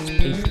Trident Network's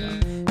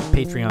Patreon at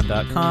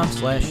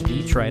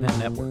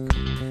patreon.com/thetridentnetwork.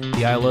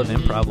 The I Love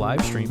Improv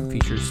live stream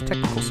features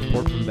technical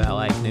support from Val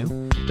Agnew.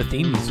 The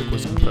theme music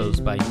was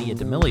composed by Nia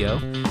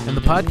D'Amelio, and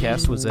the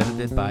podcast was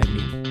edited by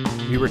me.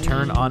 We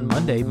return on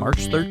Monday,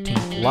 March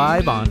 13th,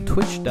 live on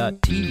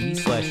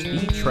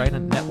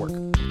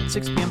twitch.tv/thetridentnetwork at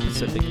 6 p.m.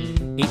 Pacific,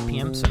 8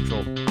 p.m.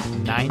 Central,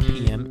 9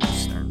 p.m.